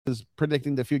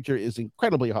predicting the future is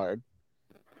incredibly hard.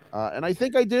 And I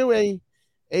think I do a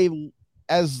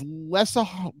as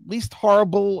least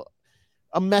horrible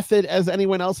a method as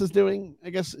anyone else is doing, I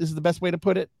guess is the best way to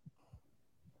put it.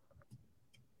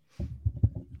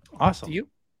 Awesome.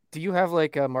 Do you have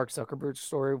like a Mark Zuckerberg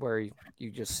story where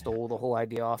you just stole the whole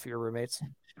idea off your roommates?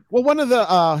 Well, one of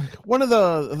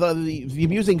the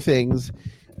amusing things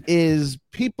is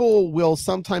people will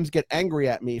sometimes get angry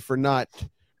at me for not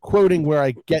quoting where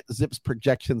I get ZiPS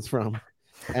projections from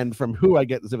and from who I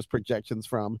get ZiPS projections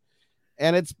from.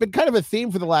 And it's been kind of a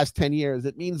theme for the last 10 years.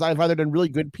 It means I've either done really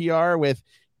good PR with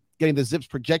getting the ZiPS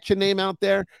projection name out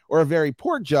there, or a very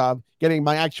poor job getting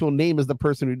my actual name as the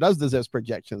person who does the ZiPS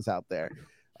projections out there.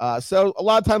 So a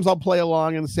lot of times I'll play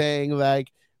along and saying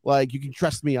like you can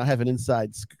trust me. I have an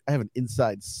inside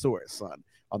source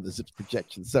on the ZiPS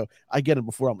projection. So I get it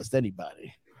before almost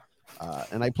anybody.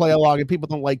 And I play along, and people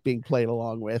don't like being played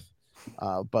along with.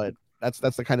 But that's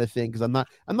the kind of thing, because I'm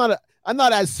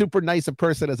not as super nice a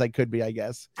person as I could be, I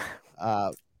guess.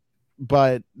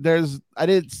 But I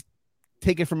didn't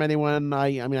take it from anyone.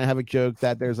 I mean, I have a joke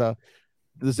that the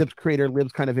ZiPS creator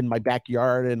lives kind of in my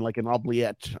backyard in like an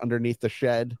oubliette underneath the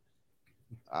shed.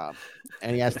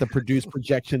 And he has to produce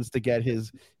projections to get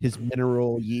his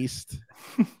mineral yeast.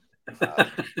 It's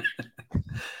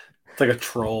like a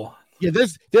troll. Yeah,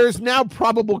 there's now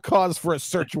probable cause for a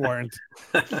search warrant.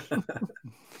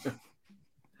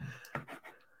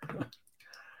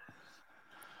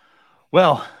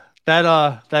 Well,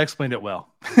 that explained it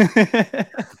well.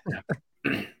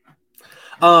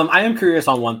 I am curious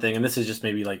on one thing, and this is just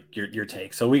maybe like your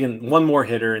take. So we can one more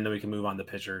hitter, and then we can move on to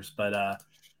pitchers. But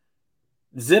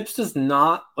ZiPS does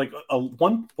not like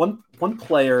one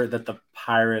player that the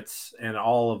Pirates and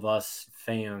all of us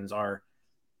fans are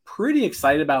pretty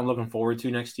excited about and looking forward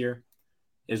to next year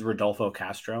is Rodolfo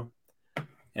Castro,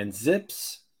 and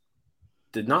ZiPS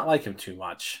did not like him too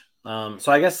much.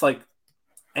 So I guess like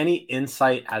any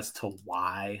insight as to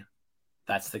why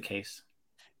that's the case?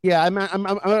 Yeah,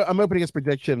 I'm opening his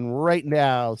prediction right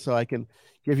now, so I can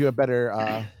give you a better.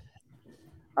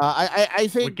 I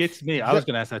think what gets me. I was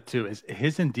going to ask that too. Is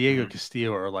his and Diego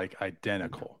Castillo are like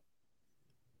identical?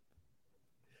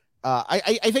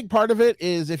 I think part of it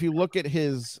is if you look at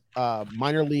his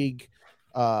minor league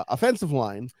offensive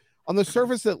line, on the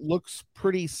surface it looks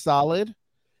pretty solid.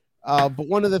 But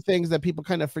one of the things that people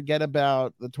kind of forget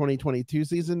about the 2022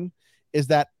 season is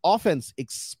that offense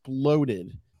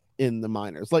exploded in the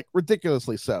minors, like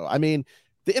ridiculously so. I mean,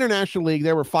 the International League,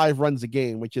 there were 5 runs a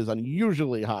game, which is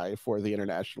unusually high for the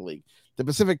International League. The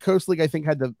Pacific Coast League, I think,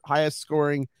 had the highest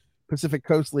scoring Pacific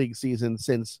Coast League season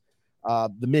since the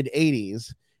mid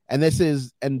 80s.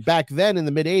 And back then in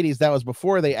the mid 80s, that was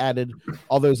before they added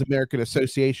all those American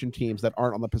Association teams that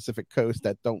aren't on the Pacific Coast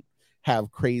that don't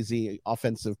have crazy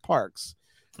offensive parks.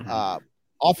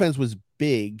 Offense was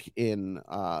big in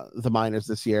the minors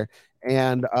this year,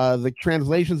 and the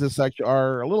translations as such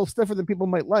are a little stiffer than people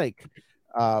might like.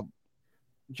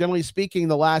 Generally speaking,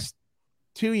 the last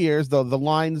 2 years, the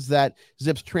lines that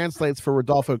ZiPS translates for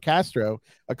Rodolfo Castro,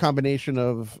 a combination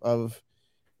of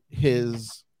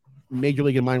his major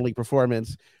league and minor league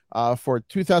performance, for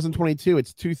 2022,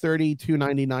 it's 230,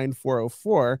 299,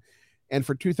 404. And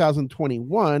for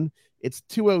 2021, it's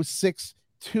 206,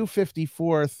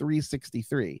 254,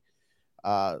 363.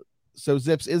 So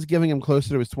ZiPS is giving him closer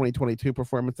to his 2022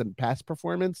 performance than past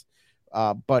performance,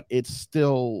 but it's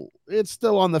still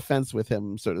on the fence with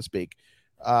him, so to speak.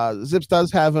 ZiPS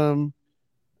does have him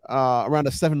around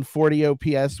a 740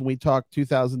 OPS when we talk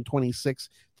 2026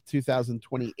 to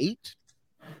 2028.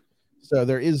 So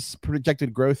there is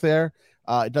projected growth there.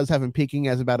 It does have him peaking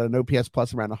as about an OPS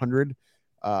plus around 100,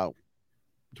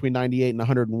 between 98 and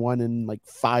 101 in like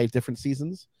 5 different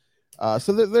seasons.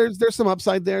 So there's some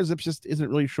upside there. ZiPS just isn't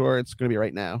really sure it's going to be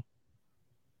right now.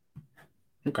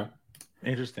 Okay,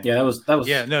 interesting. Yeah, that was.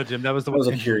 Yeah, no, Jim, that was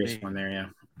a curious one there. Yeah,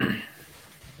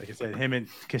 like I said, him and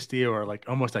Castillo are like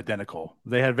almost identical.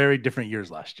 They had very different years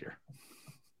last year.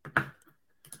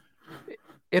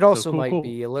 It also might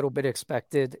be a little bit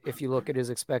expected if you look at his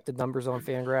expected numbers on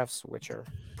Fangraphs, which are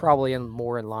probably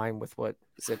more in line with what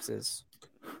ZiPS is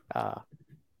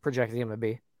projecting him to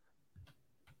be.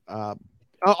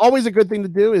 Always a good thing to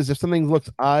do is if something looks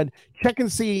odd, check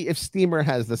and see if Steamer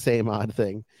has the same odd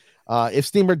thing. If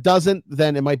Steamer doesn't,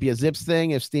 then it might be a ZiPS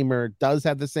thing. If Steamer does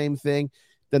have the same thing,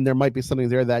 then there might be something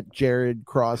there that Jared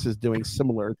Cross is doing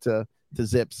similar to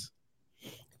ZiPS.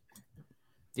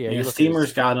 Yeah,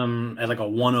 Steamer's got him at like a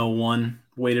 101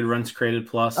 weighted runs created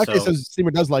plus. Okay, so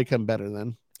Steamer does like him better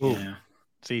then. Ooh. Yeah.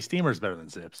 See, Steamer's better than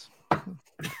ZiPS.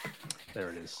 There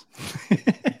it is.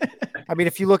 I mean,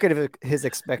 if you look at his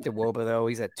expected WOBA, though,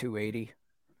 he's at 280,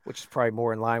 which is probably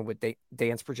more in line with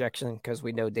Dan's projection because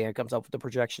we know Dan comes up with the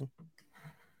projection.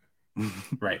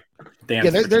 Right.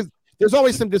 There's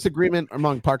always some disagreement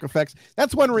among Park Effects.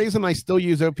 That's one reason I still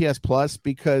use OPS Plus,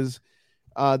 because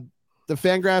the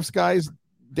Fangraphs guys,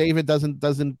 David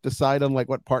doesn't decide on like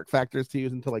what park factors to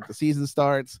use until like the season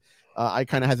starts. I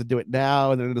kind of have to do it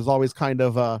now, and then there's always kind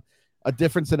of a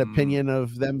difference in opinion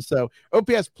of them. So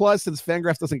OPS Plus, since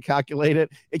Fangraphs doesn't calculate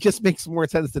it, it just makes more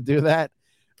sense to do that,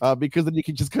 because then you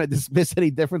can just kind of dismiss any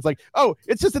difference. Like, oh,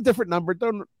 it's just a different number.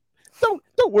 Don't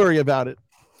worry about it.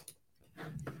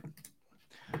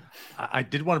 I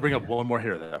did want to bring up one more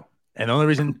here, though. And the only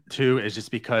reason, too, is just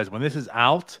because when this is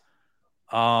out,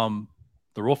 the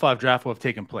Rule 5 draft will have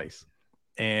taken place.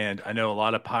 And I know a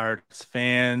lot of Pirates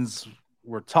fans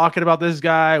were talking about this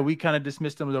guy. We kind of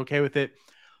dismissed him, was okay with it.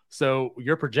 So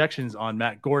your projections on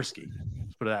Matt Gorski,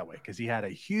 let's put it that way, because he had a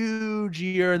huge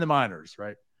year in the minors,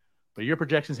 right? But your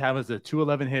projections have as a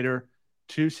 211 hitter,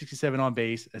 267 on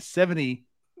base, a 70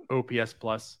 OPS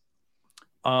plus.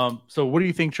 So what do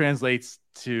you think translates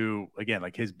to, again,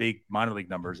 like his big minor league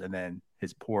numbers and then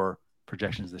his poor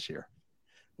projections this year?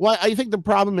 Well, I think the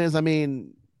problem is, I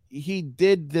mean, he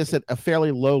did this at a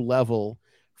fairly low level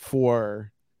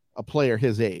for a player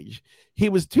his age. He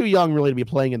was too young really to be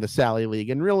playing in the Sally League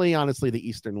and really, honestly, the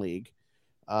Eastern League.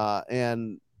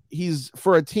 And he's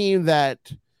for a team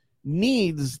that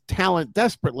needs talent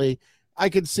desperately. I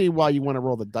could see why you want to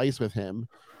roll the dice with him.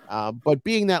 But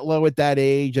being that low at that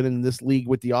age and in this league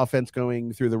with the offense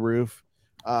going through the roof,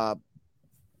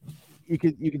 you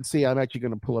can see I'm actually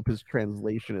going to pull up his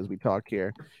translation as we talk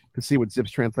here to see what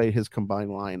ZiPS translate his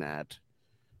combined line at.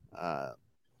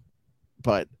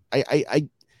 But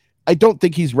I don't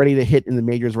think he's ready to hit in the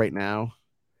majors right now.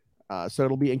 So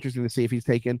it'll be interesting to see if he's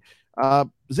taken.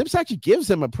 ZiPS actually gives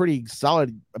him a pretty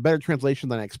solid, a better translation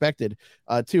than I expected.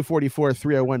 244,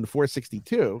 301,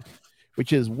 462.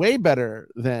 Which is way better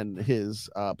than his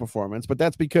performance, but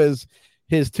that's because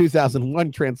his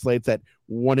 2001 translates at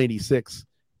 186,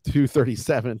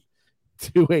 237,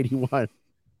 281.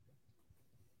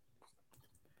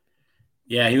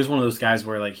 Yeah, he was one of those guys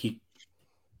where like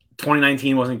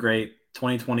 2019 wasn't great,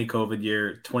 2020 COVID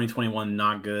year, 2021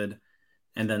 not good,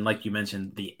 and then like you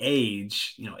mentioned, the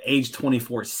age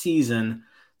 24 season,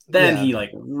 then he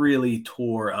like really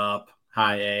tore up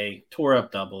high A, tore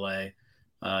up double A.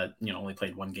 Only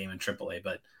played one game in AAA,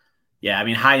 but yeah, I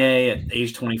mean, high A at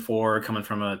age 24, coming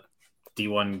from a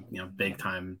D1, big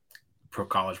time pro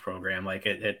college program, like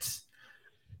it's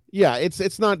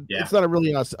not a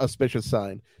really auspicious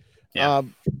sign. Yeah.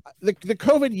 The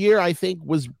COVID year, I think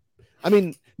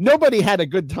nobody had a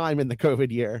good time in the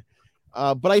COVID year,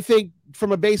 but I think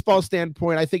from a baseball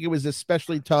standpoint, I think it was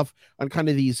especially tough on kind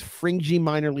of these fringy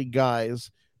minor league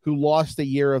guys who lost a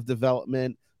year of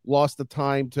development, lost a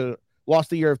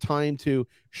year of time to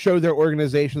show their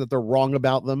organization that they're wrong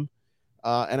about them.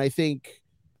 And I think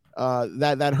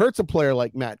that hurts a player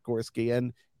like Matt Gorski,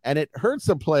 and it hurts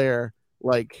a player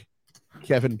like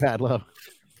Kevin Padlow.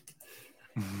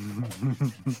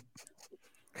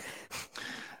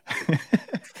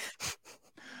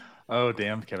 Oh,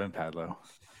 damn, Kevin Padlow.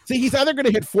 See, he's either going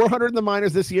to hit 400 in the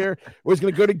minors this year, or he's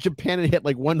going to go to Japan and hit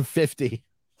like 150.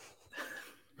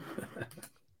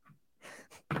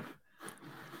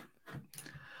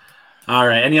 All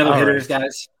right. Any other hitters,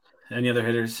 guys? Any other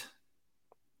hitters?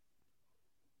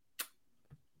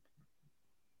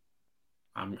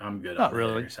 I'm good. Not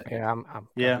really. Yeah, I'm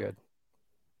good.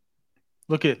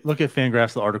 Look at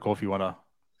Fangraphs, the article, if you want to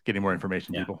get any more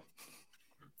information, people.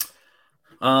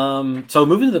 So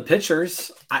moving to the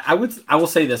pitchers, I will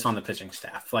say this on the pitching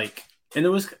staff, I feel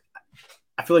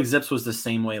like ZiPS was the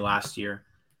same way last year.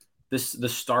 The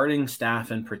starting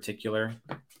staff in particular,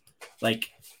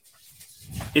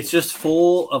 it's just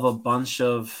full of a bunch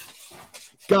of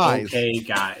guys. Okay,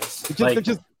 guys.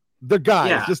 They're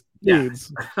guys, just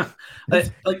dudes.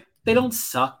 They don't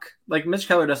suck. Like Mitch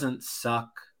Keller doesn't suck.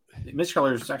 Mitch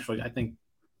Keller is actually, I think,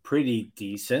 pretty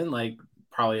decent.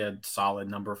 Probably a solid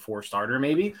number 4 starter,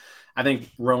 maybe. I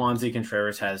think Rowan Z.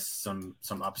 Contreras has some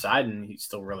upside, and he's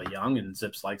still really young, and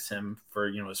ZiPS likes him for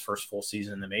his first full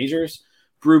season in the majors.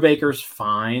 Brubaker's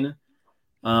fine.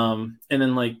 And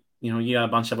then you got a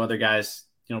bunch of other guys,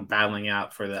 battling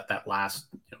out for that last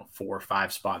 4 or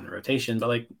 5 spot in the rotation,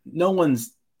 but no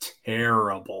one's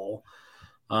terrible,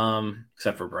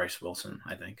 except for Bryce Wilson,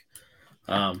 I think.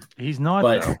 He's not,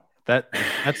 though.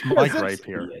 That's my gripe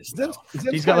here. He's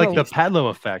got the Padlow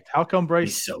effect. How come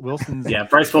Bryce Wilson's? Yeah,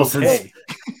 Bryce Wilson's okay.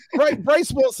 Right.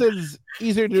 Bryce Wilson's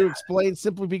easier to explain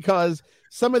simply because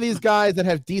some of these guys that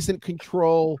have decent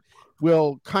control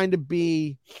will kind of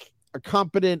be a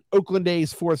competent Oakland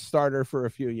A's fourth starter for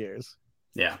a few years.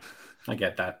 Yeah, I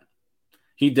get that.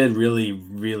 He did really,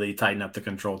 really tighten up the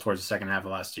control towards the second half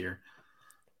of last year.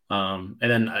 And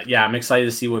then, I'm excited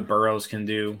to see what Burrows can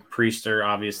do. Priester,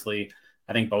 obviously.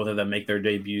 I think both of them make their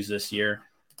debuts this year.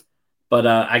 But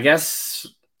let's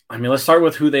start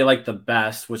with who they like the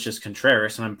best, which is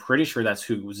Contreras. And I'm pretty sure that's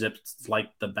who Zips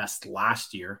liked the best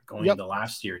last year, going into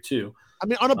last year, too. I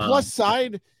mean, on a plus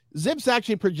side, Zips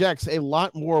actually projects a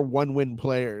lot more one-win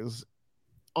players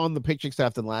on the pitching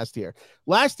staff than last year.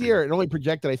 Last year, it only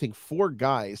projected, I think, 4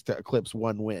 guys to eclipse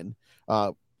one win,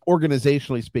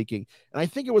 organizationally speaking. And I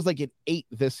think it was like an 8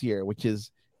 this year, which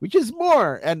is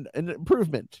more and an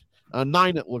improvement.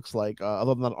 9, it looks like,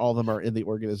 although not all of them are in the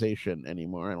organization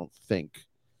anymore, I don't think.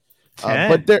 10.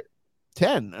 But they're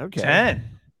 10. Okay. 10.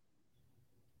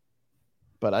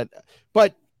 But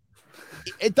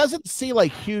it doesn't see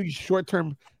like huge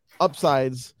short-term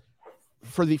upsides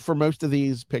for most of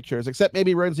these pictures, except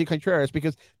maybe Roansy Contreras,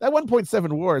 because that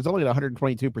 1.7 WAR is only at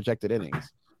 122 projected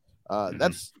innings.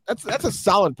 That's a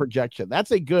solid projection.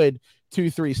 That's a good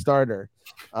 2-3 starter.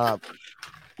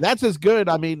 That's as good.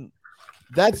 I mean,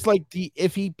 that's like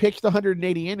if he pitched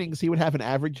 180 innings, he would have an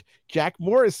average Jack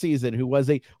Morris season, who was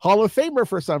a Hall of Famer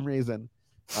for some reason.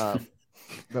 But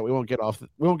we won't get on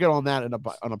that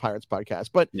on a Pirates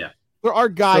podcast. But yeah, there are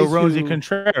guys. So Roansy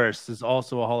Contreras is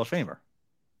also a Hall of Famer.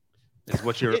 Is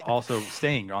what you're also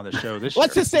saying on the show this year.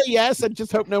 Let's just say yes, and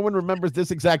just hope no one remembers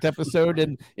this exact episode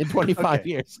in 25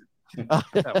 years.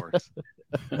 That works.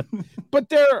 But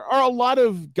there are a lot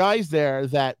of guys there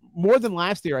that, more than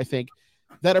last year, I think,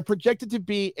 that are projected to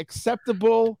be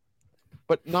acceptable,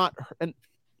 but not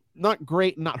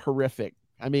great, not horrific.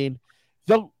 I mean,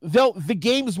 the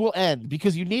games will end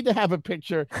because you need to have a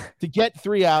pitcher to get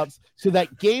 3 outs, so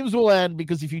that games will end,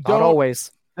 because if you don't, not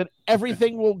always, then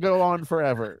everything will go on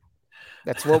forever.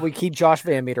 That's what we keep Josh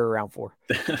Van Meter around for.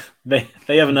 They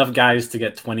have enough guys to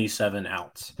get 27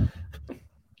 outs.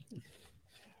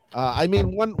 I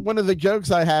mean, one of the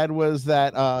jokes I had was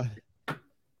that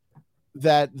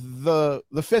the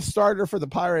 5th starter for the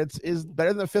Pirates is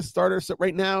better than the 5th starter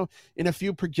right now in a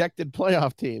few projected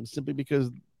playoff teams, simply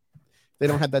because they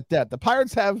don't have that depth. The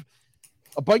Pirates have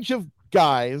a bunch of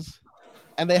guys,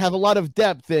 and they have a lot of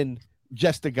depth in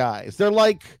just the guys. They're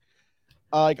like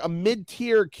a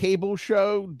mid-tier cable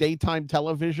show, daytime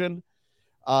television,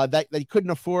 that they couldn't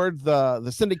afford the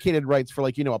syndicated rights for,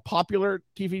 a popular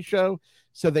TV show.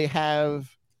 So they have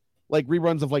like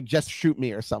reruns of like Just Shoot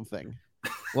Me or something,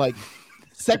 like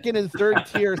second and third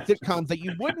tier sitcoms that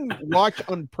you wouldn't watch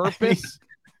on purpose.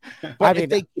 But if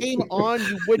they came on,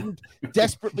 you wouldn't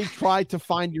desperately try to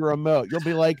find your remote. You'll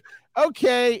be like,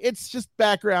 okay, it's just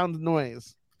background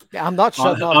noise. Yeah, I'm not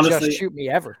shutting off Just Shoot Me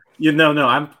ever.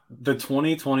 I'm the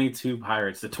 2022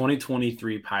 Pirates, the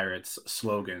 2023 Pirates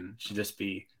slogan should just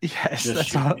be that's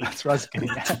what I was getting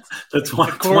at. The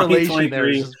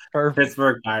 2023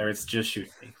 Pittsburgh Pirates, just shoot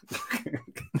me.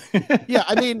 Yeah,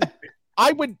 I mean,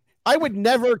 I would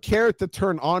never care to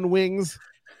turn on wings,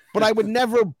 but I would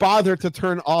never bother to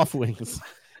turn off wings.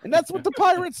 And that's what the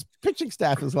Pirates pitching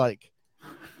staff is like.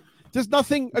 There's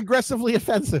nothing aggressively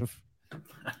offensive.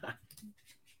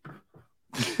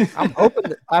 I'm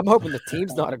hoping the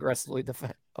team's not aggressively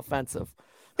offensive.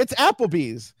 It's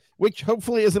Applebee's, which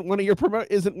hopefully isn't one of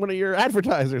your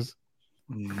advertisers.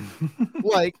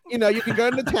 Like, you can go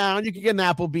into town, you can get an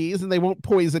Applebee's, and they won't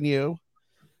poison you.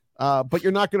 But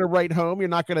you're not going to write home. You're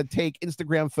not going to take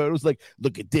Instagram photos like,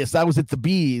 look at this, I was at the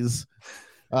Bees.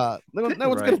 No one's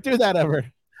going to do that ever.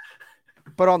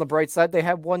 But on the bright side, they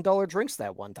have $1 drinks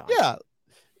that one time. Yeah,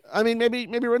 I mean, maybe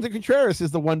Roansy Contreras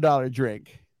is the $1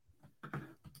 drink.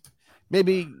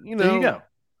 Maybe, there you go.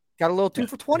 Got a little 2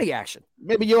 for $20 action.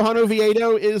 Maybe Johan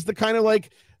Oviedo is the kind of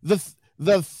like the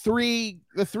three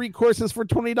courses for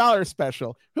 $20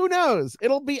 special. Who knows?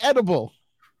 It'll be edible.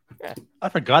 Yeah. I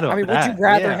forgot about that.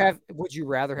 Would you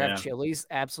rather have Chili's?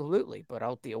 Absolutely, but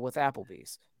I'll deal with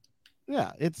Applebee's.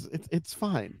 Yeah, it's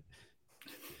fine.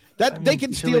 They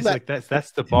can steal that. Like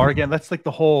that's the bargain. That's like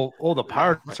the whole. The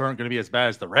Pirates aren't going to be as bad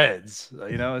as the Reds.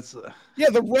 It's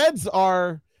the Reds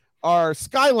are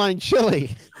Skyline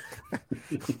chili.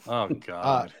 Oh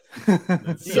God.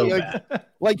 So bad.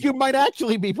 Like you might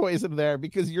actually be poisoned there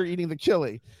because you're eating the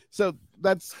chili. So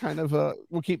that's kind of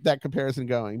we'll keep that comparison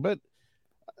going. But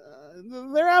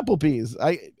they're Applebee's.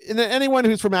 And anyone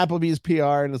who's from Applebee's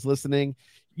PR and is listening,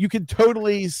 you can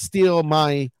totally steal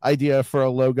my idea for a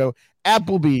logo.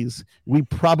 Applebee's, we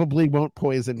probably won't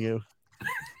poison you.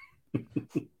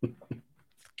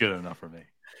 Good enough for me.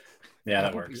 Yeah,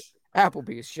 that works.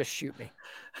 Applebee's, just shoot me.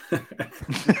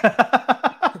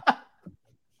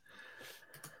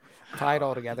 tie it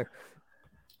all together.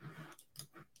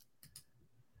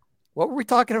 What were we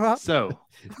talking about? So,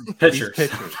 Pitchers.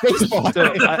 Baseball.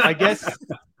 So I guess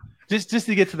just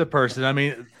to get to the person, I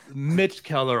mean, Mitch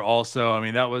Keller also, I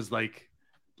mean, that was like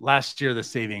last year, the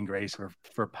saving grace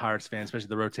for Pirates fans, especially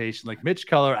the rotation. Like Mitch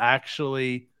Keller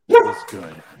actually was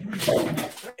good.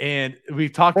 And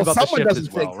we've talked about the shift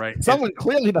as well, right? Someone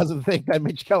clearly doesn't think that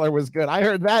Mitch Keller was good. I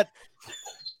heard that.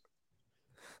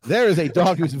 There is a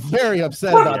dog who's very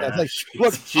upset about that. It's like,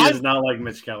 look, she does not like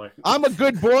Mitch Keller. I'm a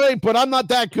good boy, but I'm not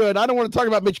that good. I don't want to talk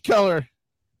about Mitch Keller.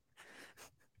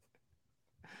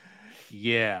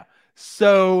 Yeah.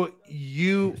 So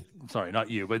not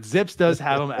you, but ZiPS does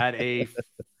have him at a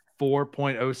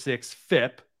 4.06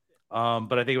 FIP.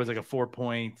 But I think it was like a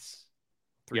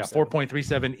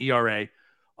 4.37 ERA.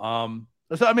 So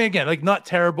I mean, again, like not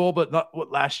terrible, but not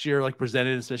what last year like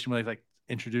presented, especially when they like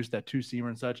introduced that two-seamer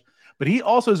and such. But he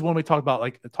also is one we talk about,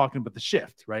 like talking about the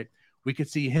shift, right? We could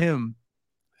see him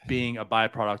being a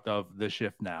byproduct of the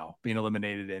shift now, being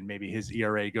eliminated, and maybe his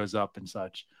ERA goes up and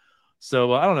such.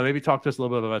 So I don't know. Maybe talk to us a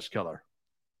little bit about Mitch Keller.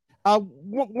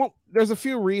 There's a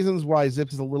few reasons why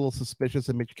ZiPS is a little suspicious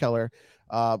of Mitch Keller.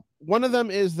 One of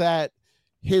them is that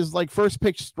his like first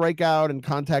pitch strikeout and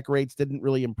contact rates didn't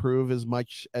really improve as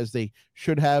much as they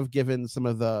should have, given some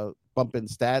of the bump in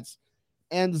stats.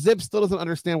 And ZiPS still doesn't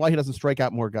understand why he doesn't strike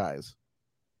out more guys.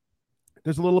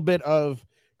 There's a little bit of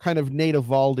kind of Nate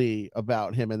Eovaldi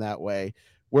about him in that way,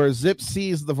 where ZiPS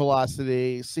sees the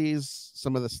velocity, sees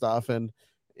some of the stuff, and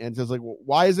says like, well,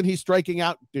 why isn't he striking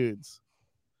out dudes?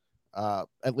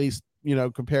 At least,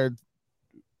 compared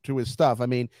to his stuff. I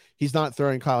mean, he's not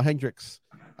throwing Kyle Hendricks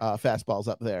fastballs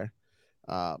up there.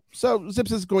 So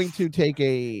ZiPS is going to take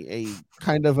a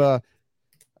kind of a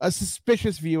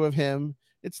suspicious view of him.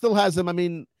 It still has him. I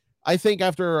mean, I think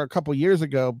after a couple years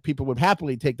ago, people would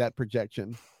happily take that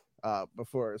projection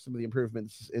before some of the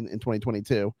improvements in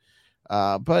 2022.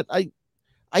 But I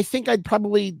think I'd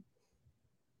probably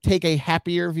take a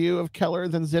happier view of Keller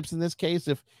than ZiPS in this case,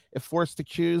 if forced to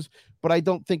choose. But I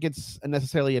don't think it's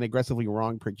necessarily an aggressively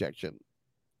wrong projection.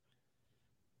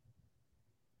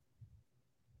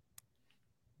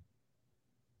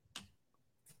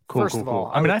 Cool. First of all,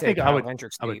 I mean, I think I would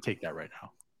take that right now.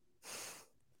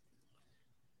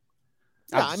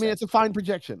 Yeah, I mean, it's a fine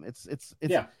projection. It's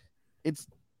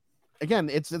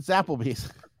Applebee's.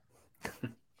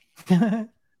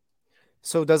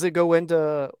 So does it go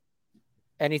into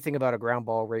anything about a ground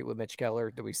ball rate with Mitch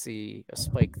Keller? Do we see a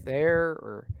spike there,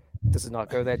 or does it not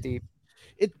go that deep?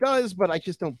 It does, but I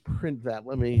just don't print that.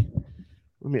 Let me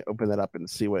open that up and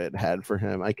see what it had for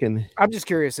him. I'm just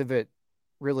curious if it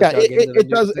really it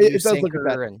does look at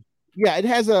that. Yeah, it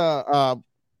has a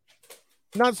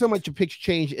not so much a pitch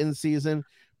change in season,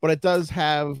 but it does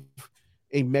have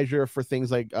a measure for things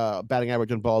like batting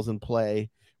average on balls in play,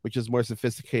 which is more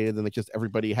sophisticated than just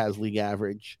everybody has league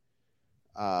average.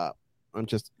 I'm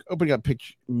just opening up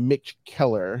Mitch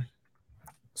Keller.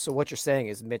 So what you're saying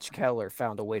is Mitch Keller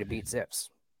found a way to beat ZiPS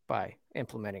by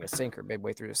implementing a sinker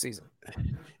midway through the season.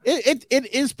 It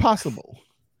is possible,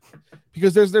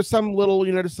 because there's some little,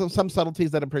 there's some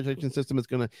subtleties that a projection system is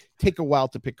going to take a while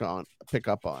to pick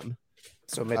up on.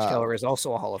 So Mitch Keller is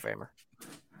also a Hall of Famer.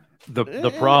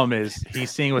 The problem is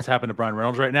he's seeing what's happened to Brian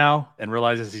Reynolds right now and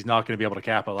realizes he's not going to be able to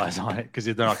capitalize on it because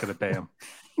they're not going to pay him.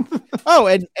 Oh,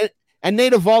 and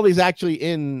Nate Eovaldi's actually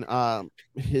in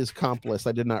his comp list.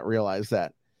 I did not realize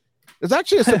that. There's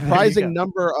actually a surprising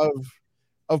number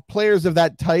of players of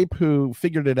that type who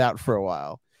figured it out for a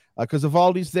while. Because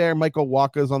Eovaldi's there, Michael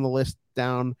Walker's on the list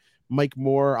down, Mike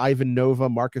Moore, Ivan Nova,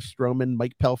 Marcus Stroman,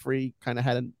 Mike Pelfrey kind of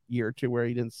had a year or two where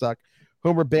he didn't suck.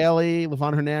 Homer Bailey,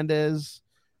 Levon Hernandez,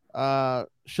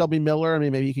 Shelby Miller. I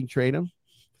mean, maybe you can trade him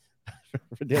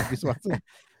for Dansby Swanson.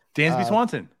 Dansby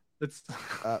Swanson. That's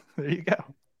there you go.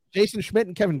 Jason Schmidt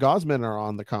and Kevin Gausman are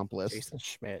on the comp list. Jason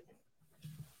Schmidt.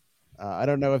 I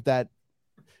don't know if that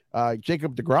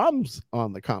Jacob deGrom's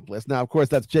on the comp list. Now, of course,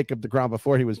 that's Jacob deGrom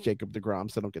before he was Jacob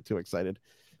deGrom, so don't get too excited.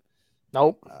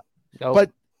 Nope. But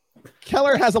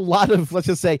Keller has a lot of, let's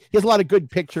just say, he has a lot of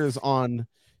good pictures on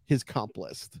his comp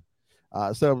list.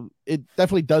 So it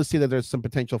definitely does see that there's some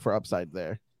potential for upside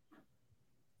there.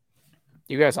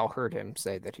 You guys all heard him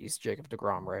say that he's Jacob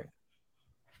deGrom, right?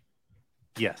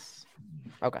 Yes.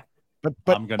 Okay. But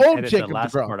I'm going to edit Jacob the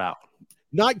last part out.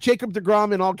 Not Jacob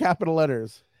deGrom in all capital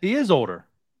letters. He is older.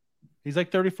 He's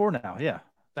like 34 now. Yeah.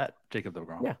 That Jacob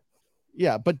deGrom. Yeah.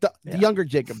 Yeah, but the younger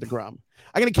Jacob deGrom.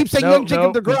 I'm going to keep saying young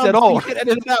Jacob deGrom. He said old.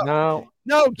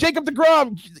 No, Jacob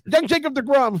deGrom. Young Jacob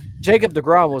deGrom. Jacob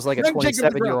deGrom was like a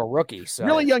 27-year-old rookie. So.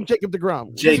 Really young Jacob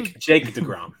deGrom. Jake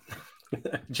deGrom.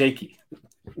 Jackie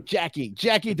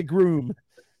deGrom.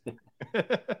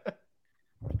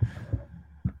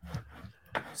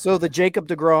 So the Jacob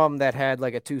deGrom that had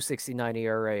like a 2.69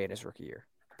 ERA in his rookie year.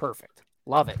 Perfect.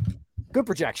 Love it. Good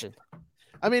projection.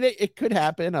 I mean, it could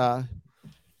happen.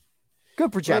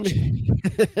 Good projection.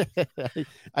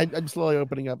 I'm slowly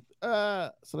opening up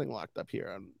something locked up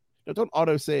here. Don't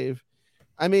autosave.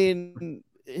 I mean,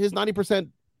 his 90%,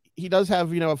 he does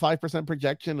have, a 5%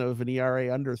 projection of an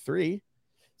ERA under 3.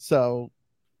 So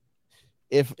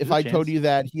if I told you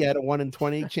that he had a 1 in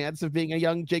 20 chance of being a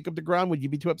young Jacob deGrom, would you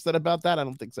be too upset about that? I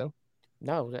don't think so.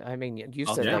 No, I mean, you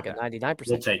said like a 99%.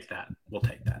 We'll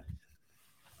take that.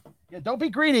 Yeah, don't be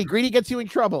greedy. Greedy gets you in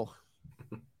trouble.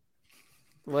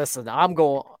 Listen, I'm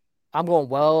going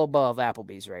well above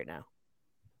Applebee's right now.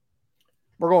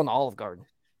 We're going to Olive Garden.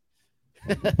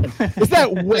 Is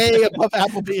that way above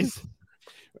Applebee's?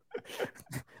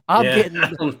 I'm getting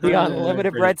the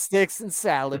unlimited breadsticks and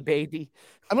salad, baby.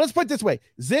 I mean, let's put it this way: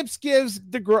 Zips gives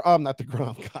not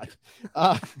deGrom,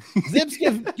 God. Zips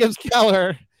gives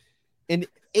Keller an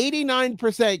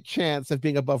 89% chance of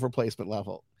being above replacement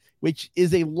level, which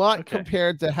is a lot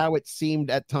compared to how it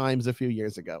seemed at times a few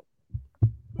years ago.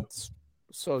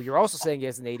 So you're also saying he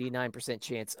has an 89%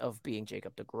 chance of being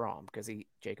Jacob deGrom because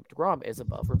Jacob deGrom is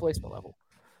above replacement level.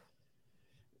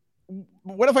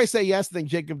 What if I say yes, then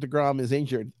Jacob deGrom is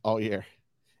injured all year,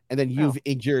 and then you've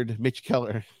injured Mitch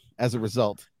Keller as a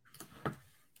result?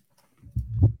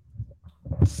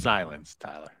 Silence,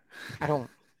 Tyler. I don't.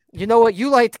 You know what? You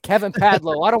liked Kevin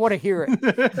Padlow. I don't want to hear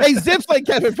it. Hey, Zips like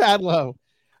Kevin Padlow.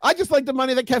 I just like the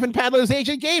money that Kevin Padlow's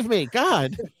agent gave me.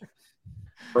 God.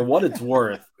 For what it's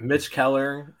worth, Mitch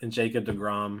Keller and Jacob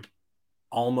deGrom,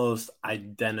 almost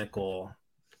identical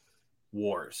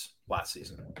WARs last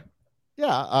season.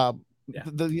 Yeah.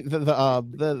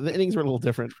 The innings were a little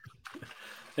different.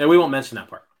 Yeah, we won't mention that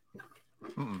part.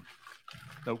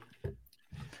 Nope.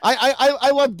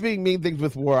 I love being mean things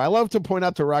with WAR. I love to point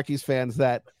out to Rockies fans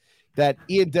that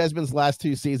Ian Desmond's last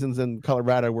 2 seasons in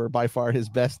Colorado were by far his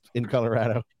best in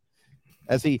Colorado,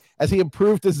 as he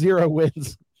improved to 0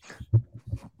 wins.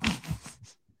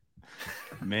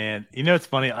 Man, it's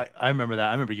funny. I remember that.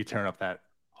 I remember you tearing up that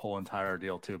whole entire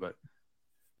deal too, but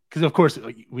because of course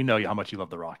we know how much you love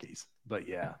the Rockies, but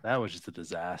yeah, that was just a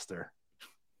disaster.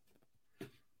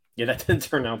 Yeah, that didn't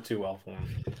turn out too well for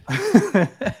him.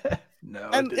 No,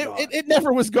 and it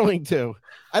never was going to.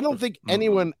 I don't think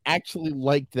anyone actually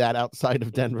liked that outside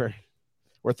of Denver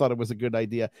or thought it was a good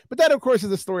idea. But that, of course, is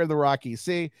the story of the Rockies.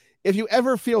 See, if you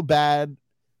ever feel bad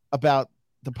about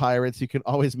the Pirates, you can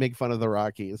always make fun of the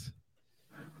Rockies.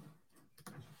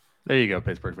 There you go,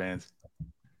 Pittsburgh fans.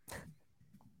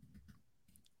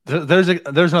 There's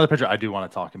another pitcher I do want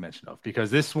to talk and mention of, because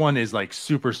this one is like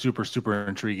super, super, super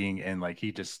intriguing, and like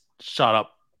he just shot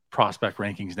up prospect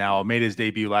rankings now, made his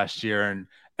debut last year, and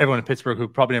everyone in Pittsburgh who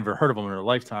probably never heard of him in their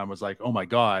lifetime was like, oh my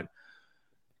God,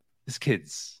 this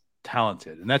kid's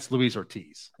talented. And that's Luis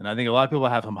Ortiz. And I think a lot of people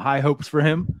have high hopes for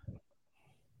him,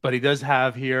 but he does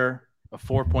have here a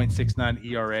 4.69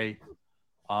 ERA.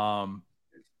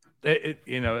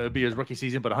 It'll be his rookie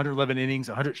season, but 111 innings,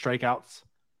 100 strikeouts.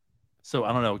 So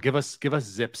I don't know. Give us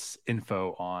Zips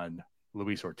info on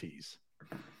Luis Ortiz.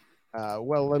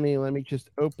 Well, let me just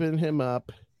open him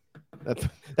up. That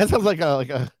sounds like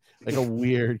a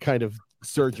weird kind of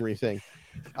surgery thing.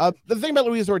 The thing about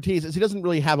Luis Ortiz is he doesn't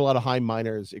really have a lot of high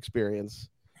minors experience,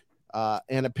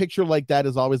 and a pitcher like that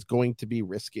is always going to be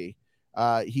risky.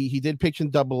 He did pitch in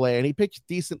Double-A, and he pitched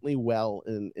decently well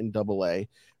in Double-A.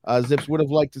 Zips would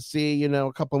have liked to see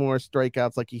a couple more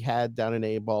strikeouts like he had down in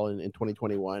A-ball in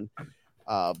 2021.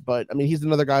 But I mean, he's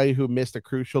another guy who missed a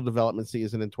crucial development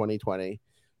season in 2020.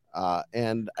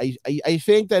 And I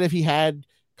think that if he had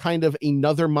kind of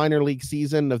another minor league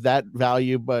season of that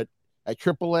value, but at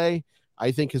AAA,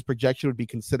 I think his projection would be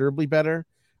considerably better.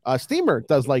 Steamer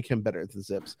does like him better than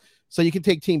Zips, so you can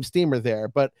take Team Steamer there.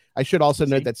 But I should also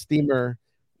note that Steamer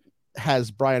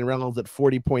has Brian Reynolds at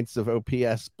 40 points of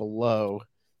OPS below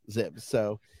Zips.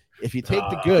 So if you take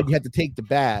the good, you have to take the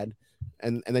bad,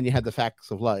 and then you have the facts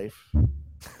of life.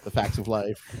 The facts of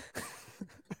life.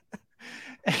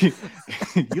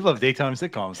 You love daytime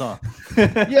sitcoms, huh?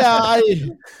 Yeah,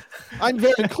 I'm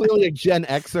very clearly a Gen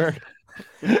Xer.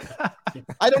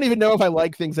 I don't even know if I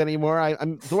like things anymore.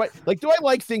 Do I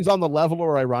like things on the level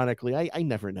or ironically? I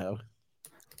never know.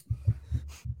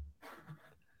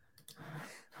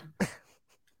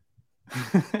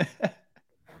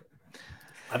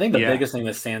 I think the biggest thing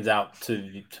that stands out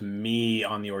to me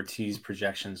on the Ortiz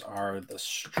projections are the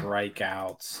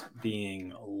strikeouts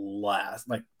being less,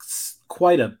 like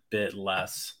quite a bit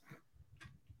less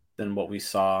than what we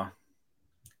saw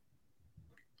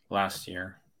last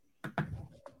year.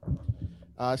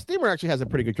 Steamer actually has a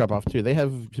pretty good drop off too. They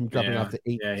have him dropping off to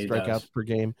 8 strikeouts per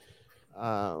game.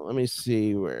 Let me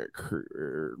see where.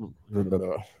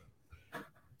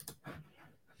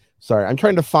 Sorry, I'm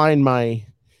trying to find my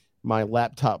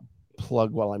laptop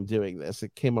plug while I'm doing this.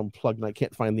 It came unplugged and I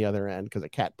can't find the other end because a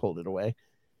cat pulled it away.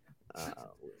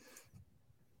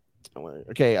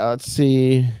 Okay, let's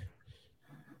see.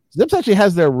 ZiPS actually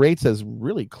has their rates as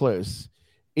really close.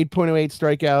 8.08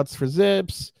 strikeouts for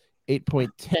ZiPS,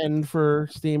 8.10 for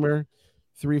Steamer,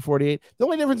 348. The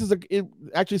only difference is it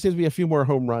actually seems to be a few more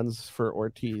home runs for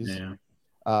Ortiz in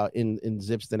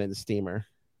ZiPS than in Steamer.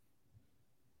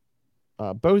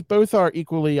 Both are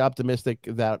equally optimistic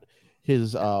that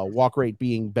his walk rate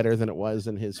being better than it was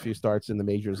in his few starts in the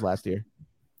majors last year.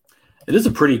 It is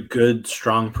a pretty good,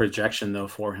 strong projection, though,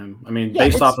 for him. I mean,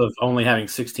 based off of only having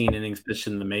 16 innings pitched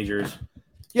in the majors.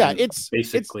 Yeah, it's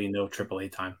basically no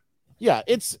AAA time. Yeah,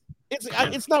 it's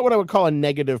not what I would call a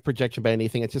negative projection by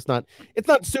anything. It's not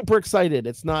super excited.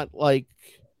 It's not like,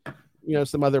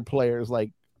 some other players,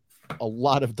 like a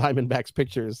lot of Diamondbacks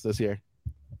pitchers this year.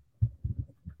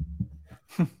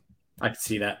 I can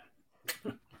see that.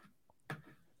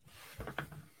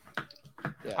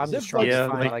 Yeah, I'm just trying to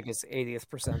find like his 80th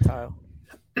percentile.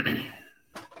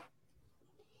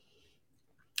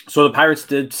 So the Pirates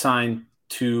did sign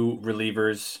 2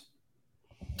 relievers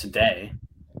today.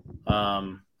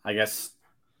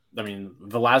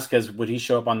 Velasquez, would he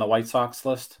show up on the White Sox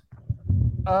list?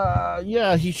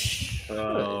 Yeah, he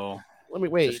should. Let me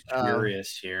wait. Just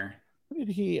curious here. What did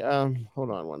he? Hold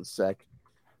on one sec.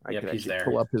 I can actually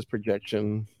pull up his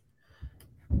projection.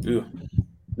 Ooh,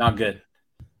 not good.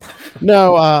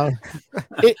 No,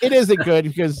 it isn't good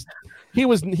because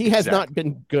he has not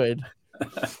been good.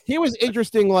 He was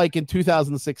interesting like in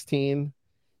 2016,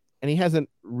 and he hasn't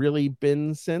really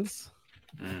been since.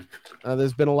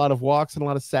 There's been a lot of walks and a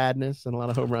lot of sadness and a lot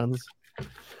of home runs.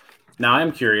 Now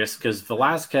I'm curious because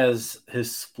Velasquez,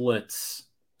 his splits,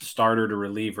 starter to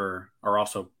reliever, are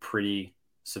also pretty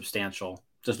substantial.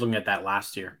 Just looking at that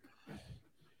last year.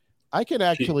 I can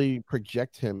actually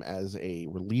project him as a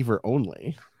reliever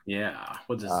only. Yeah.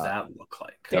 What does that look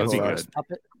like? That would be good.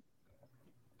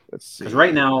 Let's see. Because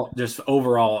right now, just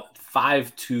overall,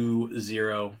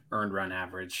 5.20 earned run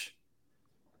average.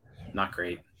 Not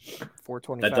great.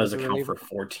 425. That does account for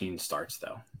 14 starts,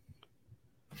 though.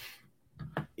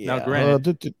 Yeah. Now,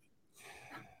 granted.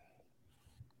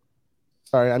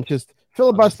 Sorry, I'm just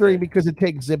filibustering because it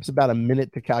takes ZiPS about a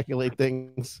minute to calculate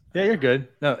things. Yeah, you're good.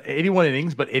 No, 81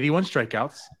 innings, but 81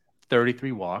 strikeouts,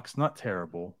 33 walks. Not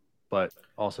terrible, but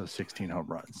also 16 home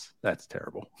runs. That's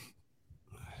terrible.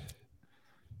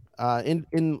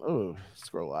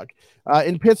 Scroll lock.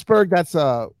 In Pittsburgh, that's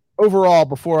overall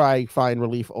before I find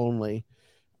relief only.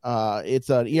 It's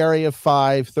an ERA of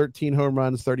 5, 13 home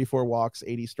runs, 34 walks,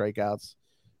 80 strikeouts,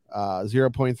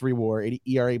 0.3 WAR,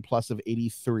 ERA plus of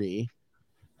 83.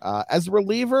 As a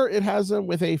reliever, it has him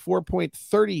with a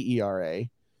 4.30 ERA,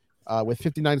 with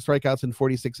 59 strikeouts in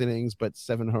 46 innings, but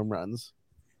 7 home runs.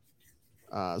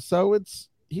 So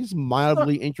he's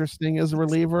mildly interesting as a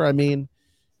reliever. I mean,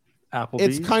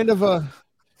 Applebee's. It's kind of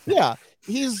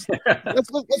he's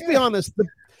let's be honest.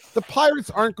 The Pirates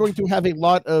aren't going to have a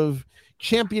lot of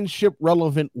championship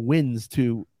relevant wins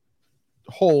to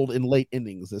hold in late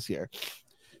innings this year.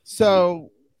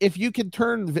 So if you can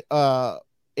turn a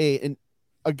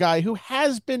guy who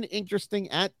has been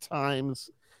interesting at times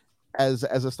as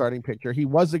a starting pitcher, he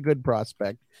was a good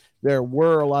prospect. There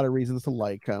were a lot of reasons to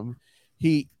like him.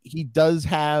 He does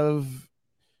have,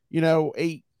 he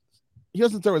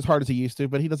doesn't throw as hard as he used to,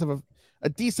 but he does have a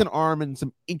decent arm and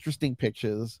some interesting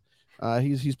pitches.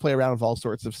 He's play around with all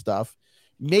sorts of stuff.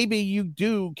 Maybe you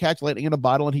do catch lightning in a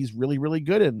bottle and he's really, really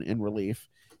good in relief.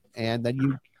 And then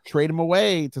you trade him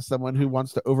away to someone who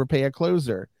wants to overpay a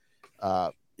closer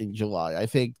in July. I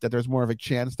think that there's more of a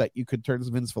chance that you could turn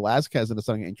Vince Velasquez into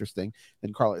something interesting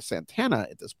than Carlos Santana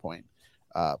at this point.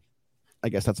 I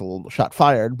guess that's a little shot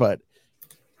fired, but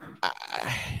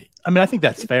I think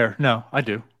that's fair. No, I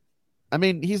do. I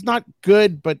mean, he's not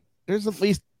good, but there's at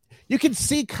least you can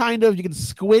see you can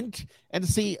squint and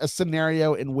see a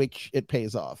scenario in which it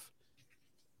pays off.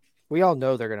 We all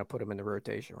know they're going to put him in the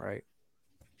rotation, right?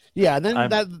 Yeah, and then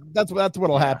that's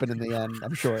what'll happen in the end,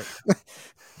 I'm sure.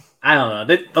 I don't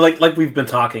know. Like we've been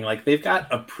talking, like they've got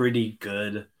a pretty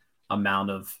good amount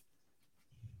of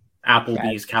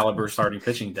Applebee's caliber starting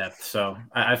pitching depth. So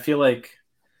I feel like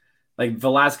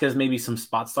Velasquez maybe some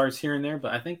spot starts here and there,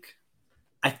 but I think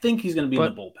he's going to be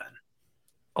in the bullpen.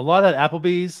 A lot of that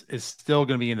Applebee's is still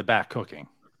going to be in the back cooking.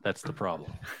 That's the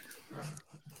problem.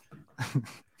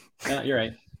 Yeah, you're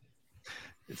right.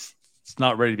 It's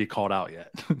not ready to be called out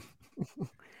yet.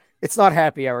 It's not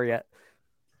happy hour yet.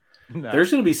 No.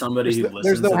 There's going to be somebody who listens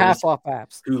there's no to half this off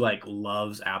apps who like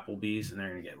loves Applebee's, and they're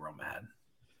going to get real mad.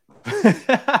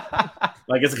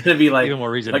 Like it's going to be like, even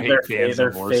more reason like to hate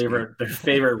their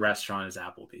favorite restaurant is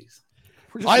Applebee's.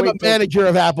 I'm a manager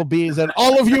of Applebee's, and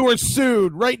all of you are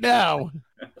sued right now.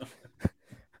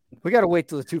 We got to wait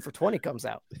till the 2 for $20 comes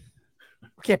out.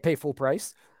 We can't pay full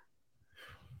price.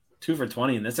 2 for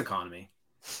 $20 in this economy.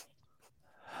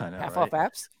 I know, half right? off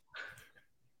apps.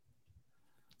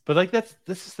 But like this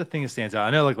is the thing that stands out. I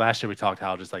know like last year we talked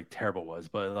how just like terrible it was,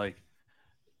 but like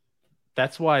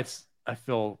that's why I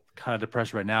feel kind of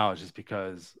depressed right now, is just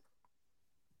because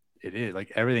it is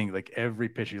like everything, like every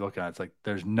picture you look at, it's like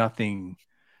there's nothing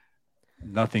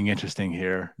interesting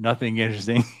here. Nothing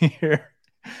interesting here.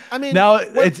 I mean, now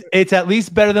it's at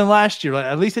least better than last year. Like,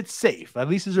 at least it's safe. At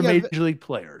least these are major league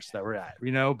players that we're at,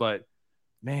 but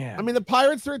man, I mean, the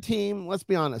Pirates are a team. Let's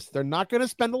be honest. They're not going to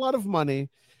spend a lot of money.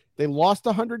 They lost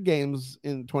 100 games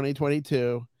in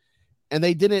 2022, and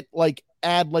they didn't like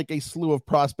add like a slew of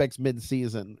prospects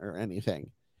mid-season or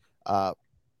anything.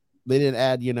 They didn't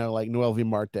add, like Noel V.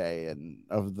 Marte and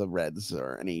of the Reds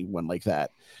or anyone like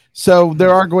that. So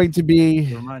there are going to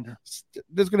be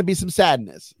there's going to be some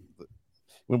sadness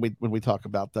when we talk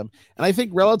about them. And I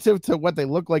think relative to what they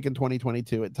look like in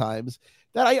 2022 at times,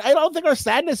 that I don't think our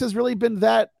sadness has really been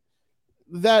that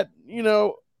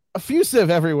effusive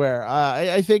everywhere.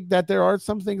 I think that there are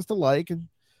some things to like, and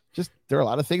just there are a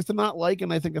lot of things to not like,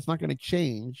 and I think it's not going to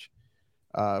change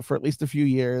for at least a few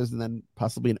years, and then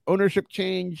possibly an ownership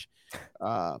change.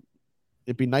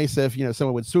 It'd be nice if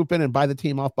someone would swoop in and buy the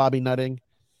team off Bobby Nutting,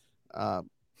 but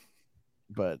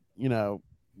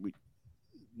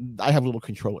I have little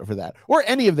control over that or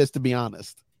any of this, to be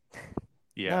honest.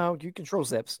 Yeah, no, you control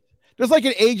Zips. There's like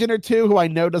an agent or two who I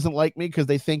know doesn't like me because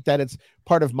they think that it's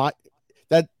part of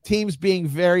that teams being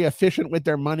very efficient with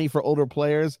their money for older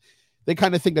players. They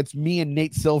kind of think that's me and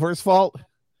Nate Silver's fault.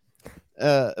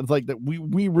 It's like that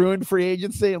we ruined free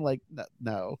agency. I'm like,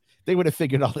 no, they would have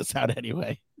figured all this out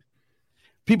anyway.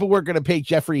 People weren't going to pay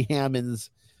Jeffrey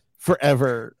Hammonds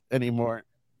forever anymore.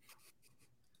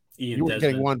 You were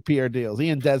getting 1 PR deals.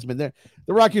 Ian Desmond, there.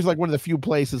 The Rockies are like one of the few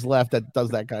places left that does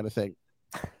that kind of thing.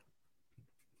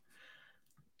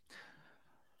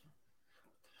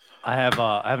 I have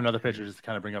another picture just to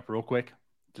kind of bring up real quick.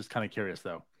 Just kind of curious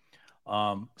though.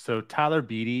 So Tyler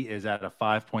Beede is at a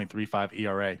 5.35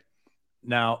 ERA.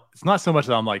 Now, it's not so much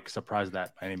that I'm like surprised at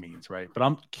that by any means, right? But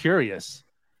I'm curious,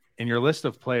 in your list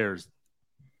of players,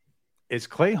 is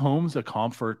Clay Holmes a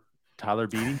comp for Tyler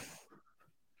Beede?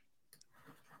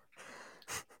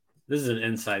 This is an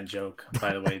inside joke,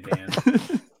 by the way, Dan.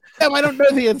 I don't know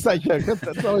the inside joke.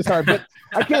 That's always hard, but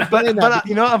I can't. But I'm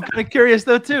kind of curious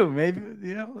though too. Maybe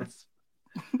Let's...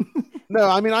 No,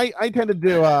 I mean I tend to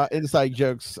do inside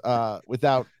jokes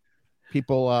without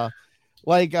people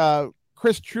like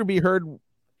Chris Truby heard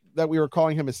that we were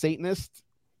calling him a Satanist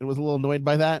and was a little annoyed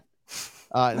by that.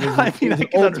 It was an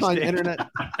old-time internet.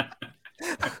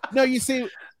 No, you see,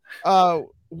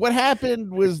 what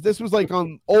happened was this was like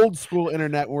on old school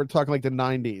internet when we're talking like the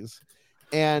 90s,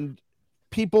 and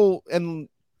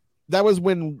that was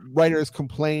when writers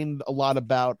complained a lot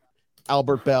about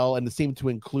Albert Bell, and it seemed to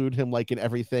include him like in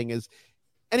everything. Is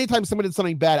anytime someone did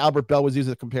something bad, Albert Bell was used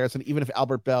as a comparison, even if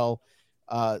Albert Bell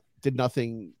did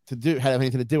nothing had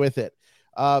anything to do with it.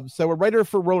 So a writer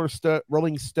for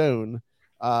Rolling Stone,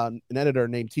 an editor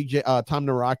named Tom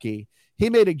Naraki, he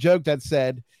made a joke that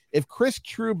said, if Chris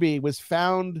Truby was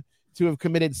found to have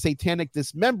committed satanic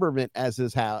dismemberment at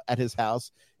his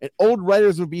house, and old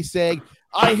writers would be saying,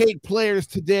 I hate players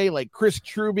today like Chris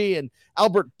Truby and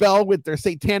Albert Bell with their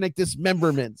satanic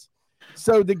dismemberments.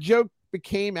 So the joke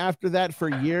became after that for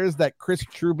years that Chris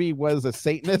Truby was a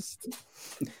Satanist.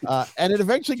 And it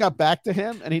eventually got back to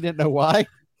him, and he didn't know why.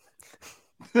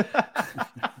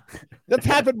 That's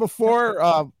happened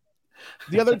before.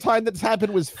 The other time that's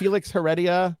happened was Felix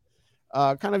Heredia.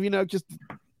 Kind of,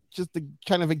 just the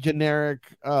kind of a generic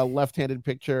left-handed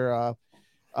picture.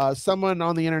 Someone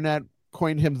on the internet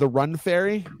coined him the Run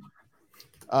Fairy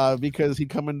because he'd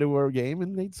come into a game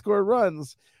and they'd score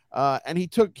runs. And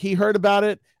he heard about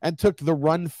it and took the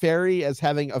Run Fairy as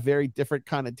having a very different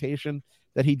connotation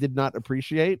that he did not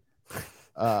appreciate.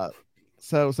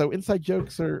 So inside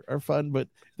jokes are fun, but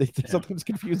they're sometimes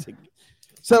confusing.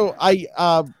 So I'm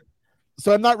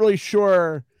not really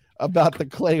sure about the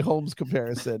Clay Holmes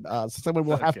comparison. So someone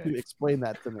will have to explain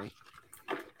that to me.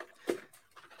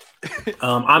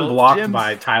 I'm blocked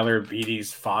by Tyler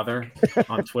Beattie's father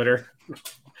on Twitter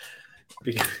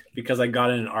because I got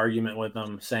in an argument with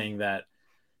him saying that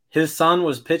his son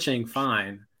was pitching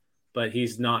fine, but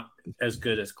he's not as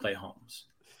good as Clay Holmes.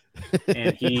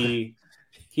 and he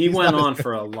went on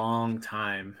for a long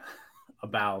time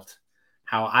about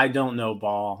how I don't know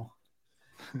ball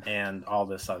and all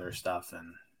this other stuff.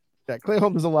 And yeah, Clay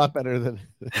Holmes is a lot better than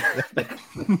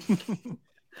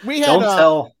we had.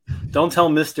 Don't tell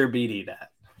Mr. Beatty that.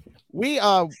 We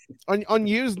on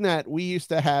Usenet we used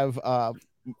to have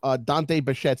Dante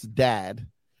Bichette's dad,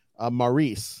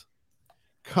 Maurice,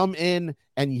 come in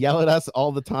and yell at us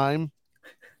all the time,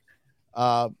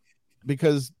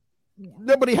 because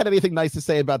nobody had anything nice to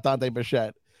say about Dante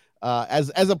Bichette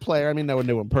as a player. I mean, no one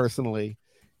knew him personally.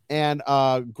 And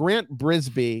Grant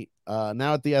Brisby,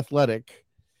 now at the Athletic,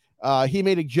 he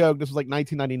made a joke. This was like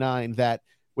 1999, that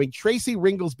when Tracy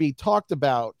Ringlesby talked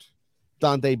about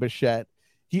Dante Bichette,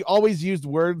 he always used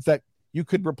words that you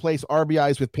could replace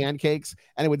RBIs with pancakes,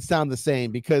 and it would sound the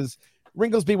same, because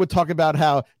Ringlesby would talk about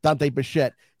how Dante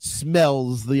Bichette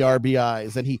smells the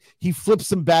RBIs, and he flips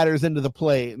some batters into the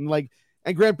plate, and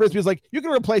Grant Brisby was like, you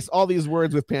can replace all these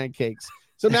words with pancakes.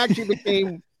 So it actually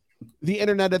became the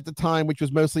internet at the time, which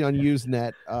was mostly on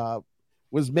Usenet,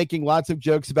 was making lots of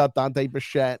jokes about Dante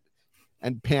Bichette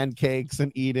and pancakes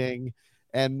and eating.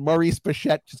 And Maurice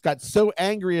Bichette just got so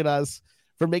angry at us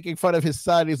for making fun of his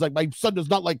son. He's like, my son does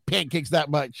not like pancakes that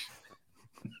much.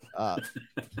 I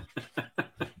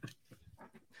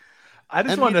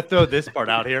just wanted to throw this part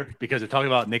out here because they're talking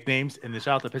about nicknames, and the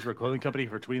shout out to Pittsburgh Clothing Company